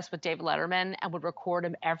was obsessed with David Letterman and would record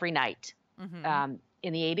him every night in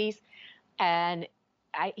the 80s. And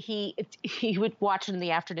he would watch it in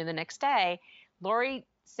the afternoon the next day. Laurie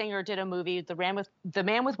Singer did a movie, The Man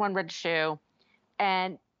with One Red Shoe,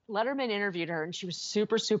 and Letterman interviewed her, and she was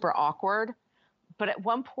super, super awkward. But at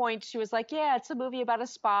one point, she was like, yeah, it's a movie about a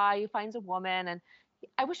spy who finds a woman, and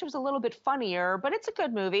I wish it was a little bit funnier, but it's a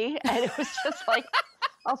good movie. And it was just like,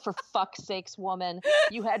 oh, for fuck's sakes, woman,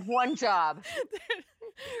 you had one job.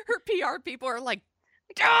 Her PR people are like,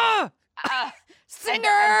 ah, Uh,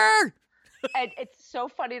 Singer! and it's so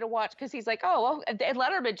funny to watch because he's like, oh, well, and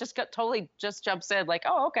Letterman totally jumps in like,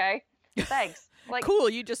 oh, okay, thanks. Like, Cool,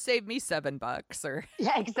 you just saved me $7 or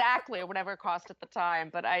yeah, exactly, or whatever it cost at the time.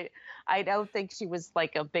 But I don't think she was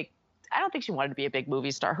like I don't think she wanted to be a big movie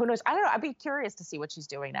star. Who knows? I don't know. I'd be curious to see what she's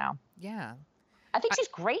doing now. yeah. I think she's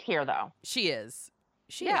great here, though. She is.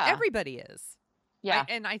 She Yeah. is. Everybody is. Yeah.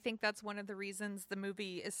 And I think that's one of the reasons the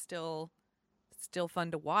movie is still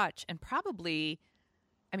fun to watch. And probably,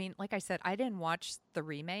 I mean, like I said, I didn't watch the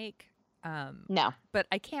remake, No. but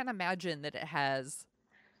I can't imagine that it has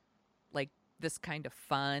like this kind of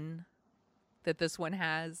fun that this one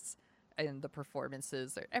has, and the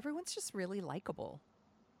performances. Everyone's just really likable,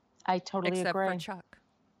 I totally except agree. for Chuck.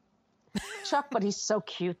 Chuck, but he's so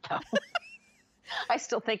cute though. I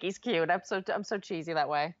still think he's cute. I'm so cheesy that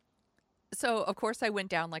way. So, of course, I went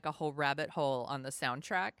down like a whole rabbit hole on the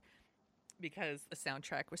soundtrack because the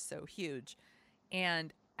soundtrack was so huge.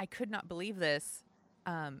 And I could not believe this.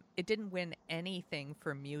 It didn't win anything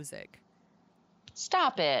for music.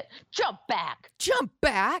 Stop it. Jump back. Jump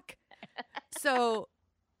back! So,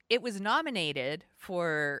 it was nominated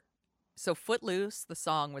for... So, Footloose, the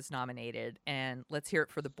song, was nominated. And Let's Hear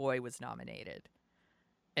It for the Boy was nominated.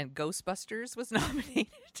 And Ghostbusters was nominated.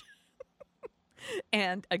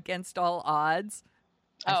 And Against All Odds.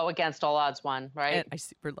 Oh, Against All Odds one, right? And I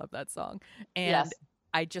super love that song. And Yes.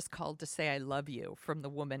 I Just Called to Say I Love You from The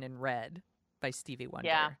Woman in Red by Stevie Wonder.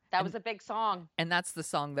 Yeah, that And- was a big song. and that's the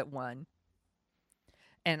song that won.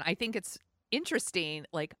 And I think it's interesting,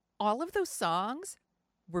 like all of those songs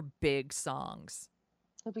were big songs.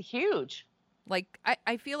 It'll be huge. Like,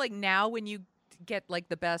 I feel like now when you get like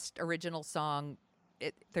the best original song,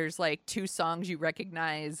 there's like 2 songs you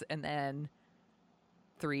recognize and then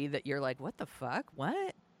 3 that you're like, what the fuck?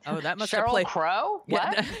 What? Oh, that must have played. Sheryl Crow?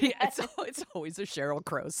 Yeah, What? it's always a Sheryl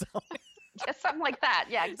Crow song. Yeah, something like that.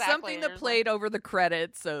 Yeah, exactly. Something that There's, played over the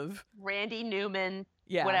credits of Randy Newman,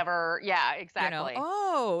 yeah, whatever. Yeah, you exactly. know,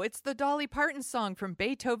 oh, it's the Dolly Parton song from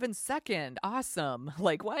Beethoven's Second. Awesome.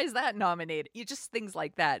 Like, why is that nominated? You just things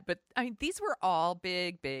like that. But I mean, these were all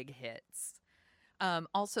big hits.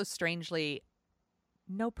 Also, strangely,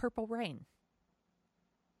 no Purple Rain.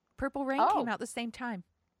 Purple Rain came out the same time.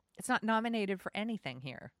 It's not nominated for anything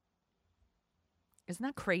here. Isn't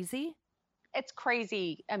that crazy? It's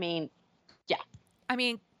crazy. I mean, yeah. I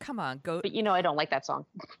mean, come on, go. But I don't like that song.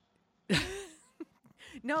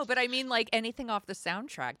 No, but I mean, like anything off the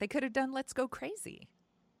soundtrack. They could have done Let's Go Crazy.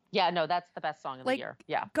 Yeah, no, that's the best song of the year.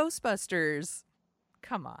 Yeah. Ghostbusters.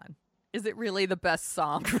 Come on. Is it really the best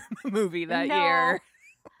song from a movie that No. year?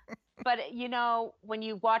 But when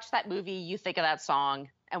you watch that movie, you think of that song,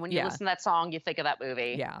 and when you listen to that song, you think of that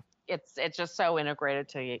movie. Yeah. It's just so integrated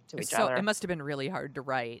to each So other. it must have been really hard to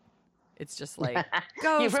write. It's just like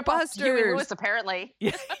You rip off Huey Ghostbusters. Lewis, apparently.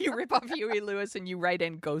 Yeah, you rip off Huey Lewis and you write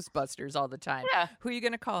in Ghostbusters all the time. Yeah. Who are you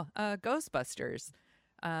gonna call? Ghostbusters.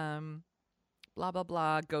 Blah blah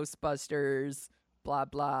blah. Ghostbusters. Blah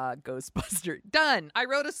blah. Ghostbuster. Done. I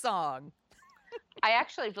wrote a song. I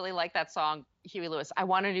actually really like that song, Huey Lewis. I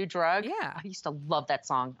Want a New Drug. Yeah. I used to love that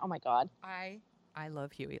song. Oh my God. I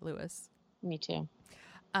love Huey Lewis. Me too.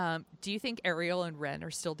 Do you think Ariel and Ren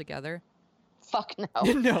are still together? Fuck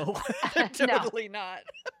no. No, No. totally not.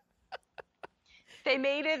 They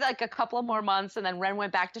made it like a couple of more months, and then Ren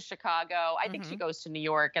went back to Chicago. I think she goes to New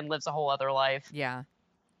York and lives a whole other life. Yeah.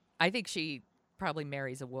 I think she probably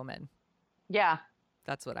marries a woman. Yeah.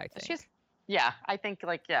 That's what I think. I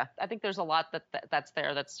think there's a lot that's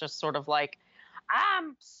there that's just sort of like,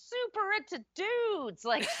 I'm super into dudes.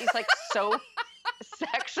 Like, she's like so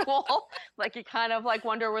sexual. Like, you kind of like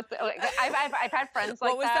wonder I've had friends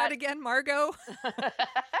like that. What was that again, Margot?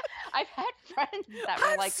 I've had friends that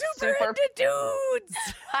I'm were like super into dudes.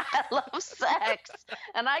 I love sex,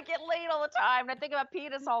 and I get laid all the time, and I think about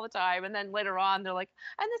penis all the time, and then later on they're like,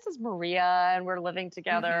 and this is Maria, and we're living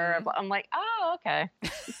together. Mm-hmm. I'm like, oh, okay.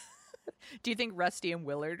 Do you think Rusty and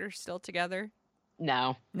Willard are still together?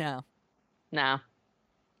 No. No,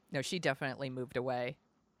 she definitely moved away.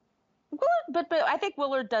 But I think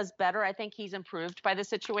Willard does better. I think he's improved by the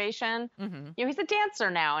situation. Mm-hmm. He's a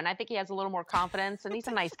dancer now, and I think he has a little more confidence, and he's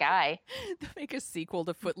a nice guy. They make a sequel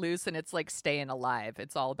to Footloose, and it's like Staying Alive.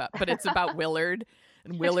 It's about Willard,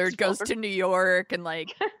 and Willard goes to New York and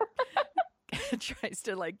like tries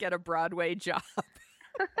to like get a Broadway job.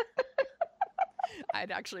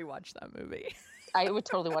 I'd actually watch that movie. I would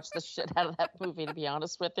totally watch the shit out of that movie, to be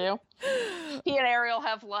honest with you. He and Ariel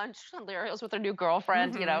have lunch. Ariel's with her new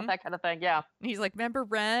girlfriend, that kind of thing. Yeah. And he's like, remember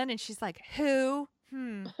Ren? And she's like, who?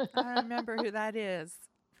 I don't remember who that is.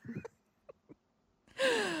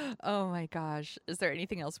 Oh my gosh. Is there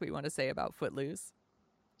anything else we want to say about Footloose?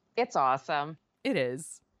 It's awesome. It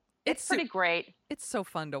is. It's pretty great. It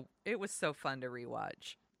was so fun to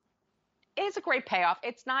rewatch. It's a great payoff.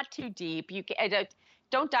 It's not too deep.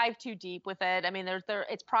 Don't dive too deep with it. I mean,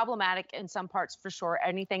 it's problematic in some parts for sure.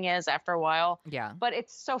 Anything is after a while. Yeah. But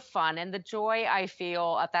it's so fun. And the joy I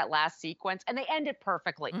feel at that last sequence, and they end it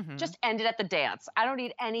perfectly. Mm-hmm. Just end it at the dance. I don't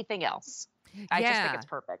need anything else. I just think it's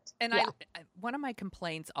perfect. And one of my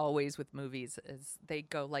complaints always with movies is they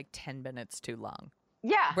go like 10 minutes too long.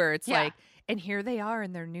 Yeah. Where it's like, and here they are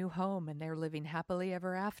in their new home and they're living happily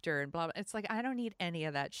ever after and blah, blah. It's like, I don't need any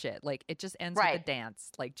of that shit. Like, it just ends with a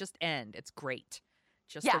dance. Like, just end. It's great.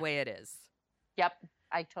 Just the way it is. Yep.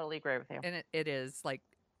 I totally agree with you. And it is like,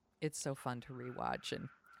 it's so fun to rewatch. And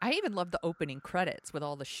I even love the opening credits with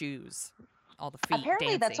all the shoes, all the feet Apparently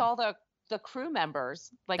dancing. that's all the crew members.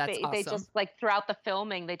 Like That's they awesome. just like throughout the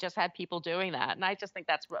filming, they just had people doing that. And I just think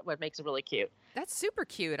that's what makes it really cute. That's super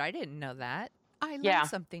cute. I didn't know that. I learned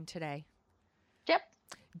something today. Yep.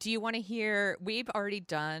 Do you want to hear? We've already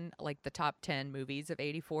done like the top 10 movies of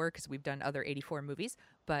 84 because we've done other 84 movies,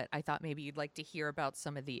 but I thought maybe you'd like to hear about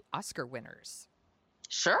some of the Oscar winners.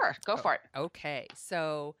 Sure. Go for it. Okay.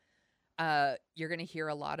 So you're going to hear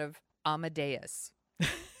a lot of Amadeus.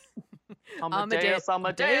 Amadeus.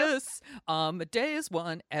 Amadeus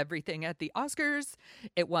won everything at the Oscars.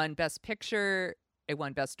 It won Best Picture. It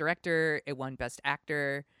won Best Director. It won Best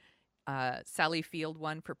Actor. Sally Field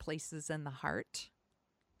won for Places in the Heart.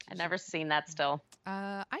 I've never seen that still.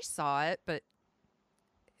 I saw it, but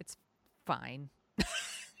it's fine.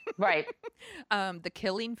 Right. The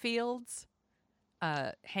Killing Fields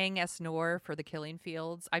Hang S. Nor for the Killing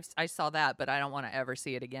Fields. I saw that, but I don't want to ever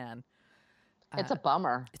see it again. It's a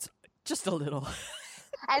bummer. It's just a little.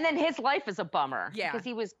 And then his life is a bummer. Yeah. Because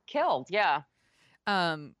he was killed. Yeah.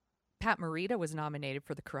 Pat Morita was nominated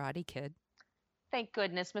for The Karate Kid. Thank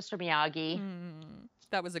goodness, Mr. Miyagi.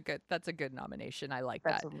 That's a good nomination. I like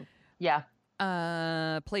That's that.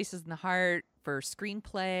 Yeah. Places in the Heart for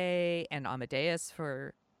screenplay, and Amadeus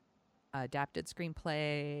for adapted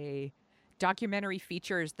screenplay. Documentary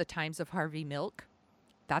features The Times of Harvey Milk.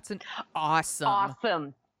 That's an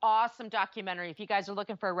awesome documentary. If you guys are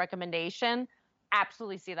looking for a recommendation,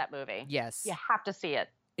 absolutely see that movie. Yes. You have to see it.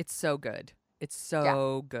 It's so good. It's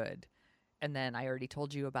so good. And then I already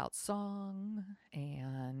told you about Song,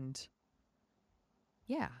 and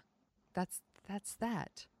yeah, that's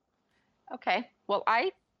that. Okay. Well,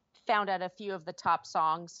 I found out a few of the top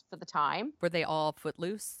songs for the time. Were they all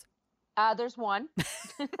Footloose? There's one.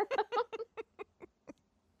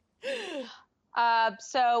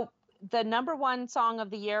 So the number one song of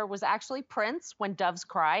the year was actually Prince, When Doves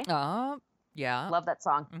Cry. Oh, yeah. Love that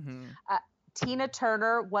song. Mm-hmm. Tina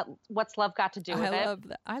Turner, What's Love Got to Do with It? I love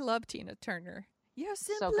that. I love Tina Turner. You're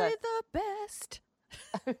simply good. the best.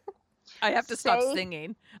 I have to stop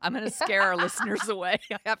singing. I'm going to scare our listeners away.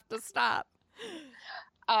 I have to stop.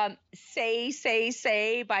 Say, Say,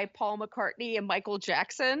 Say by Paul McCartney and Michael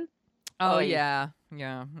Jackson. Oh, yeah.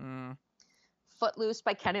 Yeah. Footloose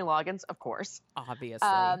by Kenny Loggins, of course. Obviously.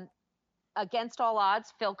 Against All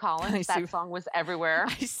Odds, Phil Collins. That song was everywhere.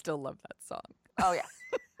 I still love that song. Oh, yeah.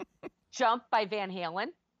 Jump by Van Halen.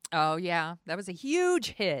 Oh, yeah. That was a huge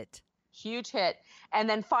hit. Huge hit. And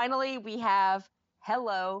then finally, we have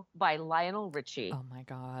Hello by Lionel Richie. Oh, my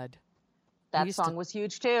God. That song was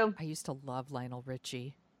huge, too. I used to love Lionel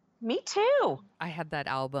Richie. Me, too. I had that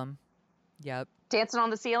album. Yep. Dancing on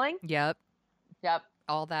the Ceiling? Yep. Yep.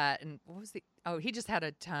 All that. And what was he just had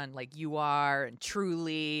a ton, like You Are and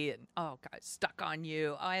Truly and, oh, God, Stuck on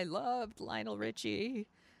You. I loved Lionel Richie.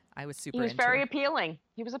 I was super into He was very appealing.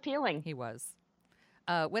 He was appealing. He was.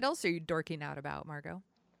 What else are you dorking out about, Margot?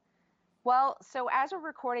 Well, so as we're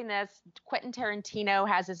recording this, Quentin Tarantino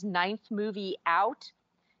has his 9th movie out.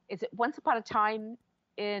 Is it Once Upon a Time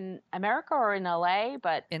in America or in LA?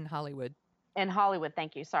 But in Hollywood. In Hollywood,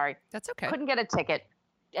 thank you. Sorry. That's okay. Couldn't get a ticket.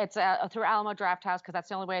 It's through Alamo Drafthouse because that's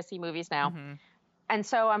the only way I see movies now. Mm-hmm. And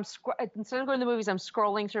so instead of going to the movies, I'm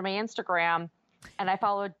scrolling through my Instagram, and I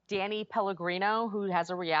followed Danny Pellegrino, who has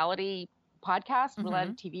a reality podcast,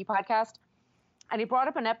 reality TV podcast, and he brought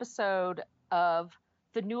up an episode of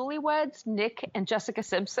The Newlyweds, Nick and Jessica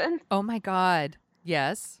Simpson. Oh my God!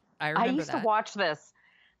 Yes, I remember that. I used to watch this,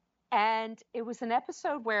 and it was an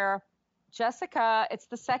episode where Jessica. It's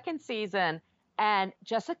the 2nd season. And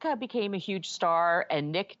Jessica became a huge star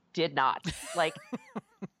and Nick did not. Like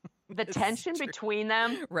the tension between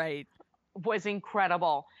them was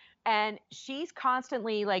incredible. And she's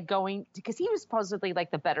constantly like going, because he was supposedly like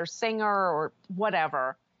the better singer or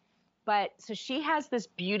whatever. But so she has this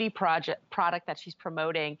beauty product that she's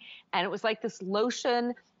promoting. And it was like this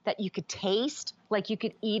lotion that you could taste, like you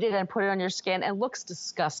could eat it and put it on your skin, and looks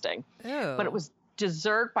disgusting. Ew. But it was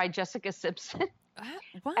Dessert by Jessica Simpson.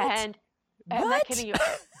 What? And I'm not kidding you.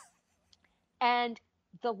 And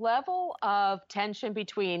the level of tension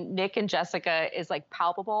between Nick and Jessica is like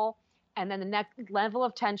palpable. And then the next level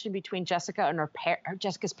of tension between Jessica and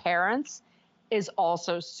Jessica's parents is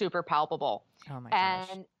also super palpable. Oh my gosh.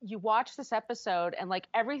 And you watch this episode and like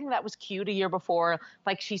everything that was cute a year before,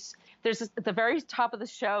 like at the very top of the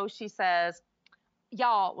show, she says,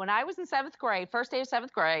 y'all, when I was in 7th grade, first day of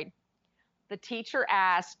 7th grade, the teacher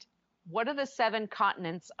asked, what are the 7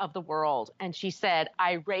 continents of the world? And she said,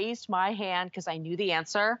 I raised my hand because I knew the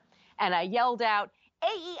answer. And I yelled out,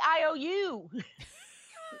 A-E-I-O-U.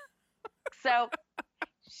 So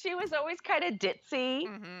she was always kind of ditzy.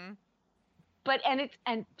 Mm-hmm. But,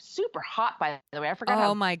 and super hot, by the way. I forgot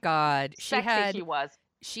how my God. sexy she was.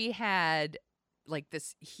 She had like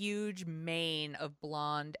this huge mane of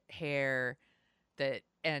blonde hair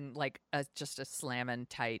and like just a slamming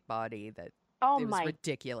tight body that, oh it was my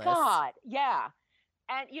ridiculous. God. Yeah.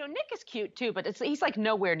 And, Nick is cute too, but he's like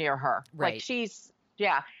nowhere near her. Right. Like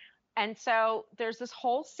yeah. And so there's this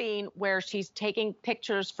whole scene where she's taking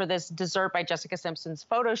pictures for this Dessert by Jessica Simpson's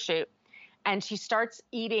photo shoot. And she starts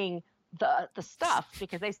eating the stuff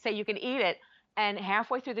because they say you can eat it. And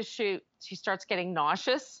halfway through the shoot, she starts getting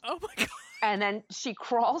nauseous. Oh my God. And then she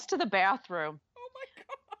crawls to the bathroom. Oh my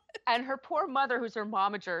God. And her poor mother, who's her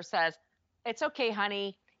momager, says, it's okay,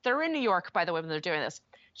 honey. They're in New York, by the way, when they're doing this.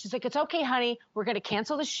 She's like, it's okay, honey. We're going to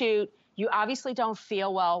cancel the shoot. You obviously don't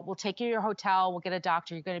feel well. We'll take you to your hotel. We'll get a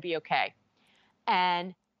doctor. You're going to be okay.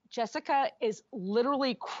 And Jessica is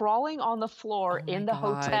literally crawling on the floor Oh my in the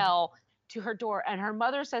God. hotel to her door. And her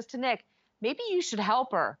mother says to Nick, maybe you should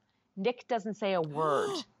help her. Nick doesn't say a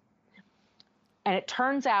word. And it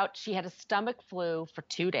turns out she had a stomach flu for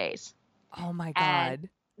 2 days. Oh my And God.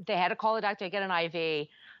 they had to call the doctor to get an IV.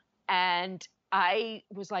 And I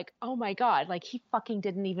was like, oh my God, like he fucking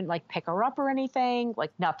didn't even like pick her up or anything,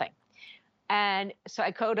 like nothing. And so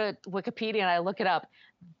I go to Wikipedia and I look it up.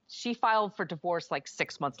 She filed for divorce like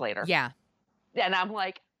 6 months later. Yeah. And I'm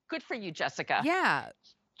like, good for you, Jessica. Yeah.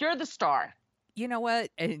 You're the star. You know what?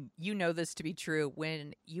 And you know this to be true.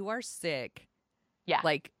 When you are sick, Yeah.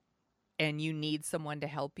 like, and you need someone to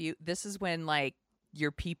help you, this is when like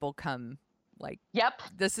your people come, like, Yep.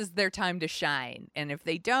 this is their time to shine. And if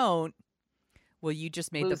they don't, well, you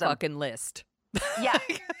just made Lose the 'em. fucking list. Yeah.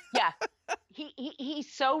 Yeah.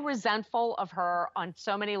 He's so resentful of her on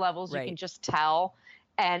so many levels. Right. You can just tell.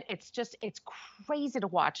 And it's crazy to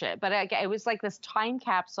watch it. But it was like this time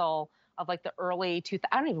capsule of like the early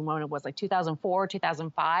I don't even know when it was, like 2004,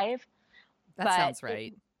 2005. That But sounds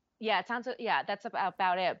right. That's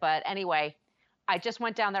about it. But anyway, I just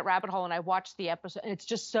went down that rabbit hole and I watched the episode and it's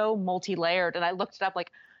just so multi-layered. And I looked it up,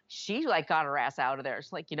 like she like got her ass out of there.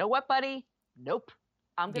 It's like, you know what, buddy? Nope.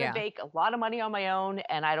 I'm going to Yeah. make a lot of money on my own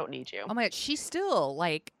and I don't need you. Oh my God. She's still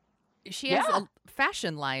like, she has Yeah. a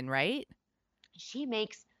fashion line, right? She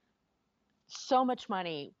makes so much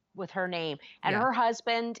money with her name. And Yeah. her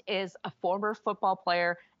husband is a former football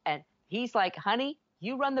player. And he's like, honey,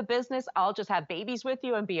 you run the business. I'll just have babies with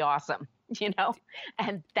you and be awesome, you know?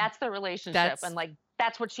 And that's the relationship. That's- And like,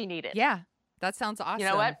 that's what she needed. Yeah. That sounds awesome. You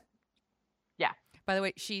know what? Yeah. By the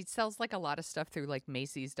way, she sells like a lot of stuff through like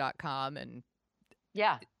Macy's.com and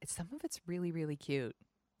Yeah. some of it's really, really cute.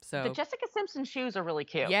 So The Jessica Simpson shoes are really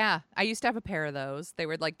cute. yeah, I used to have a pair of those. They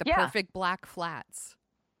were like the Yeah. perfect black flats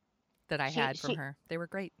that I had from she- her. They were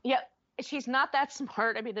great. Yeah. She's not that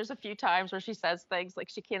smart. I mean, there's a few times where she says things like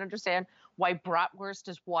she can't understand why bratwurst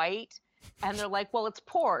is white. And they're like, well, it's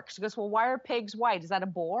pork. She goes, well, why are pigs white? Is that a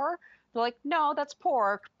boar? They're like, no, that's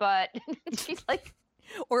pork. But she's like,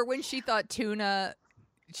 Or when she thought tuna,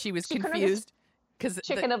 she was She couldn't confused because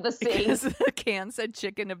chicken of the sea. because the can said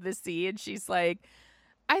chicken of the sea, and she's like,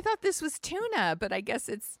 I thought this was tuna, but I guess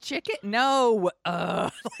it's chicken. No,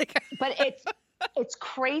 like But it's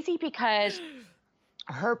crazy because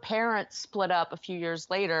her parents split up a few years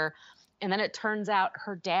later. And then it turns out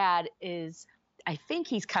her dad is, I think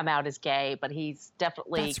he's come out as gay, but he's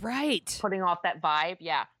definitely that's right. putting off that vibe.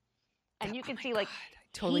 Yeah. And you can see like, God, I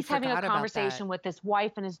totally he's having a forgot about conversation that. with his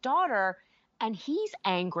wife and his daughter, and he's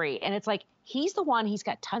angry. And it's like he's the one. He's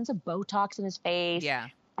got tons of Botox in his face, Yeah,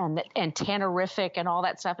 and tannerific and all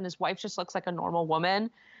that stuff. And his wife just looks like a normal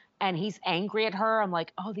woman, and he's angry at her. I'm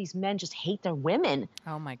like, oh, these men just hate their women,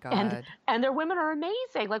 oh my God. and their women are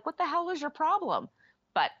amazing. Like, what the hell is your problem?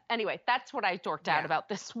 But anyway, that's what I dorked out Yeah. about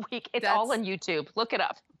this week. It's all That's- on YouTube. Look it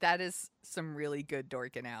up. That is some really good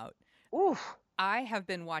dorking out. Oof. I have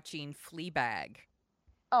been watching Fleabag.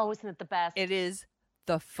 Oh, isn't it the best? It is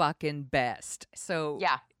the fucking best. So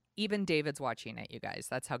Yeah. even David's watching it, you guys.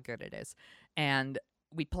 That's how good it is. And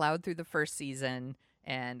we plowed through the first season,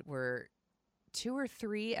 and we're 2 or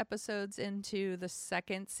 3 episodes into the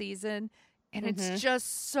second season, and it's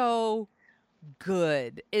just so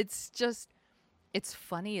good. It's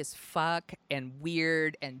funny as fuck and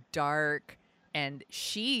weird and dark, and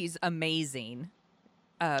she's amazing.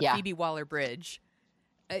 Yeah. Phoebe Waller-Bridge.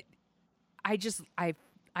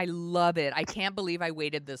 I love it. I can't believe I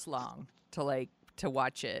waited this long to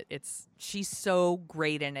watch it. She's so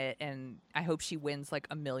great in it, and I hope she wins like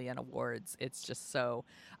a million awards. It's just so,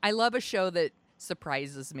 I love a show that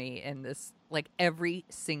surprises me in this, like every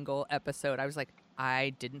single episode. I was like,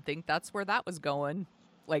 I didn't think that's where that was going.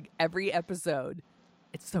 Like every episode.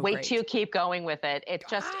 It's so Wait great. till you keep going with it. It's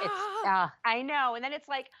I know. And then it's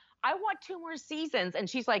like, I want 2 more seasons. And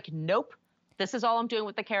she's like, nope, this is all I'm doing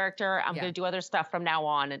with the character. I'm Yeah. going to do other stuff from now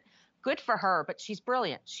on. And good for her, but she's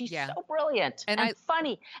brilliant. She's Yeah. so brilliant And and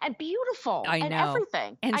funny and beautiful I and know.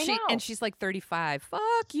 everything. And I know. she's like 35.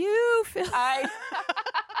 Fuck you, Phil. I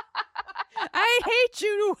I hate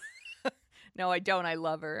you. No, I don't. I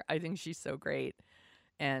love her. I think she's so great.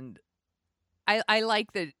 And I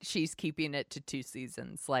like that she's keeping it to 2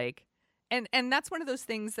 seasons. Like, and that's one of those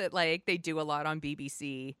things that like they do a lot on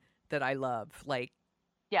BBC that I love. Like,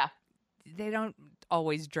 yeah. they don't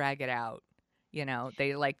always drag it out. You know,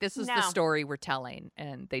 they like, this is the No. story we're telling,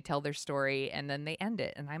 and they tell their story and then they end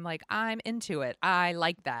it. And I'm like, I'm into it. I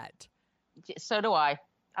like that. So do I.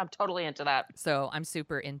 I'm totally into that. So I'm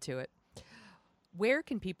super into it. Where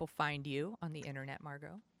can people find you on the internet,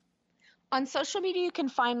 Margot? On social media, you can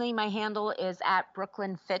find me. My handle is at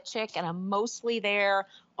Brooklyn Fit Chick, and I'm mostly there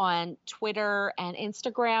on Twitter and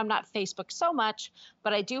Instagram, not Facebook so much,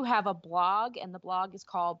 but I do have a blog, and the blog is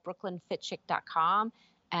called brooklynfitchick.com,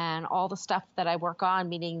 and all the stuff that I work on,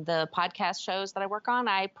 meaning the podcast shows that I work on,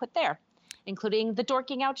 I put there, including the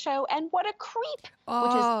Dorking Out Show and What a Creep,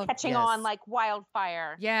 which is catching on like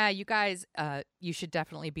wildfire. Yeah, you guys, you should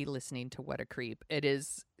definitely be listening to What a Creep. It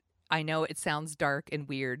is, I know it sounds dark and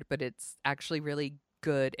weird, but it's actually really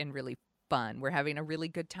good and really fun. We're having a really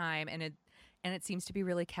good time, and it seems to be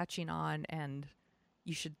really catching on, and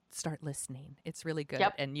you should start listening. It's really good.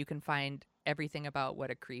 Yep. And you can find everything about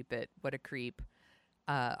What a Creep at What a Creep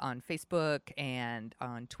on Facebook and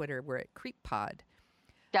on Twitter. We're at CreepPod.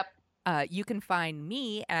 Yep. You can find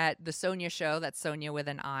me at The Sonia Show. That's Sonia with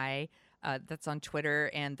an I. That's on Twitter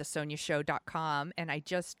and thesoniashow.com. And I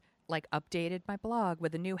just updated my blog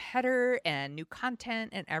with a new header and new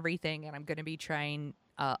content and everything. And I'm going to be trying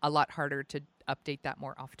a lot harder to update that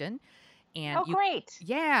more often. And great.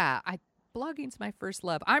 Yeah. Blogging's my first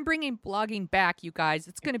love. I'm bringing blogging back, you guys.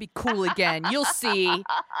 It's going to be cool again. You'll see.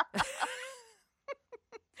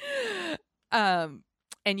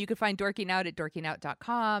 And you can find Dorking Out at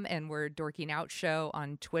dorkingout.com, and we're Dorking Out Show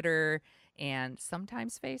on Twitter and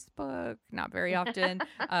sometimes Facebook, not very often.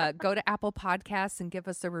 Go to Apple Podcasts and give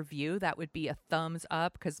us a review. That would be a thumbs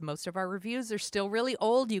up, because most of our reviews are still really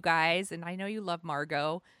old, you guys. And I know you love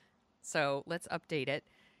Margot, so let's update it.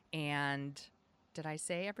 And did I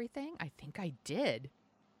say everything? I think I did.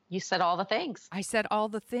 You said all the things. I said all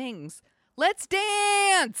the things. Let's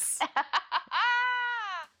dance!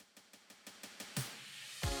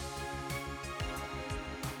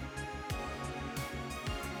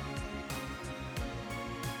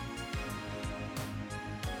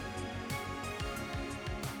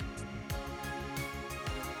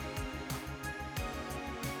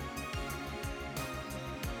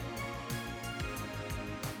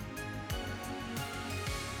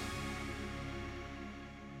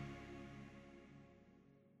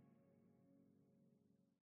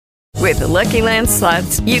 With the Lucky Land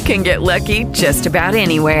Slots, you can get lucky just about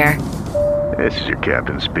anywhere. This is your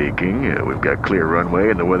captain speaking. We've got clear runway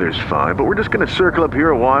and the weather's fine, but we're just going to circle up here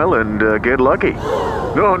a while and get lucky.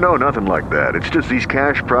 No, nothing like that. It's just these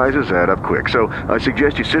cash prizes add up quick. So I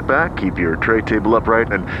suggest you sit back, keep your tray table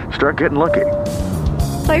upright, and start getting lucky.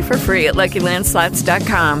 Play for free at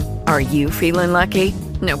LuckyLandSlots.com. Are you feeling lucky?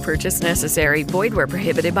 No purchase necessary. Void where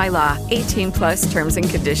prohibited by law. 18+ terms and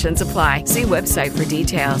conditions apply. See website for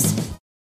details.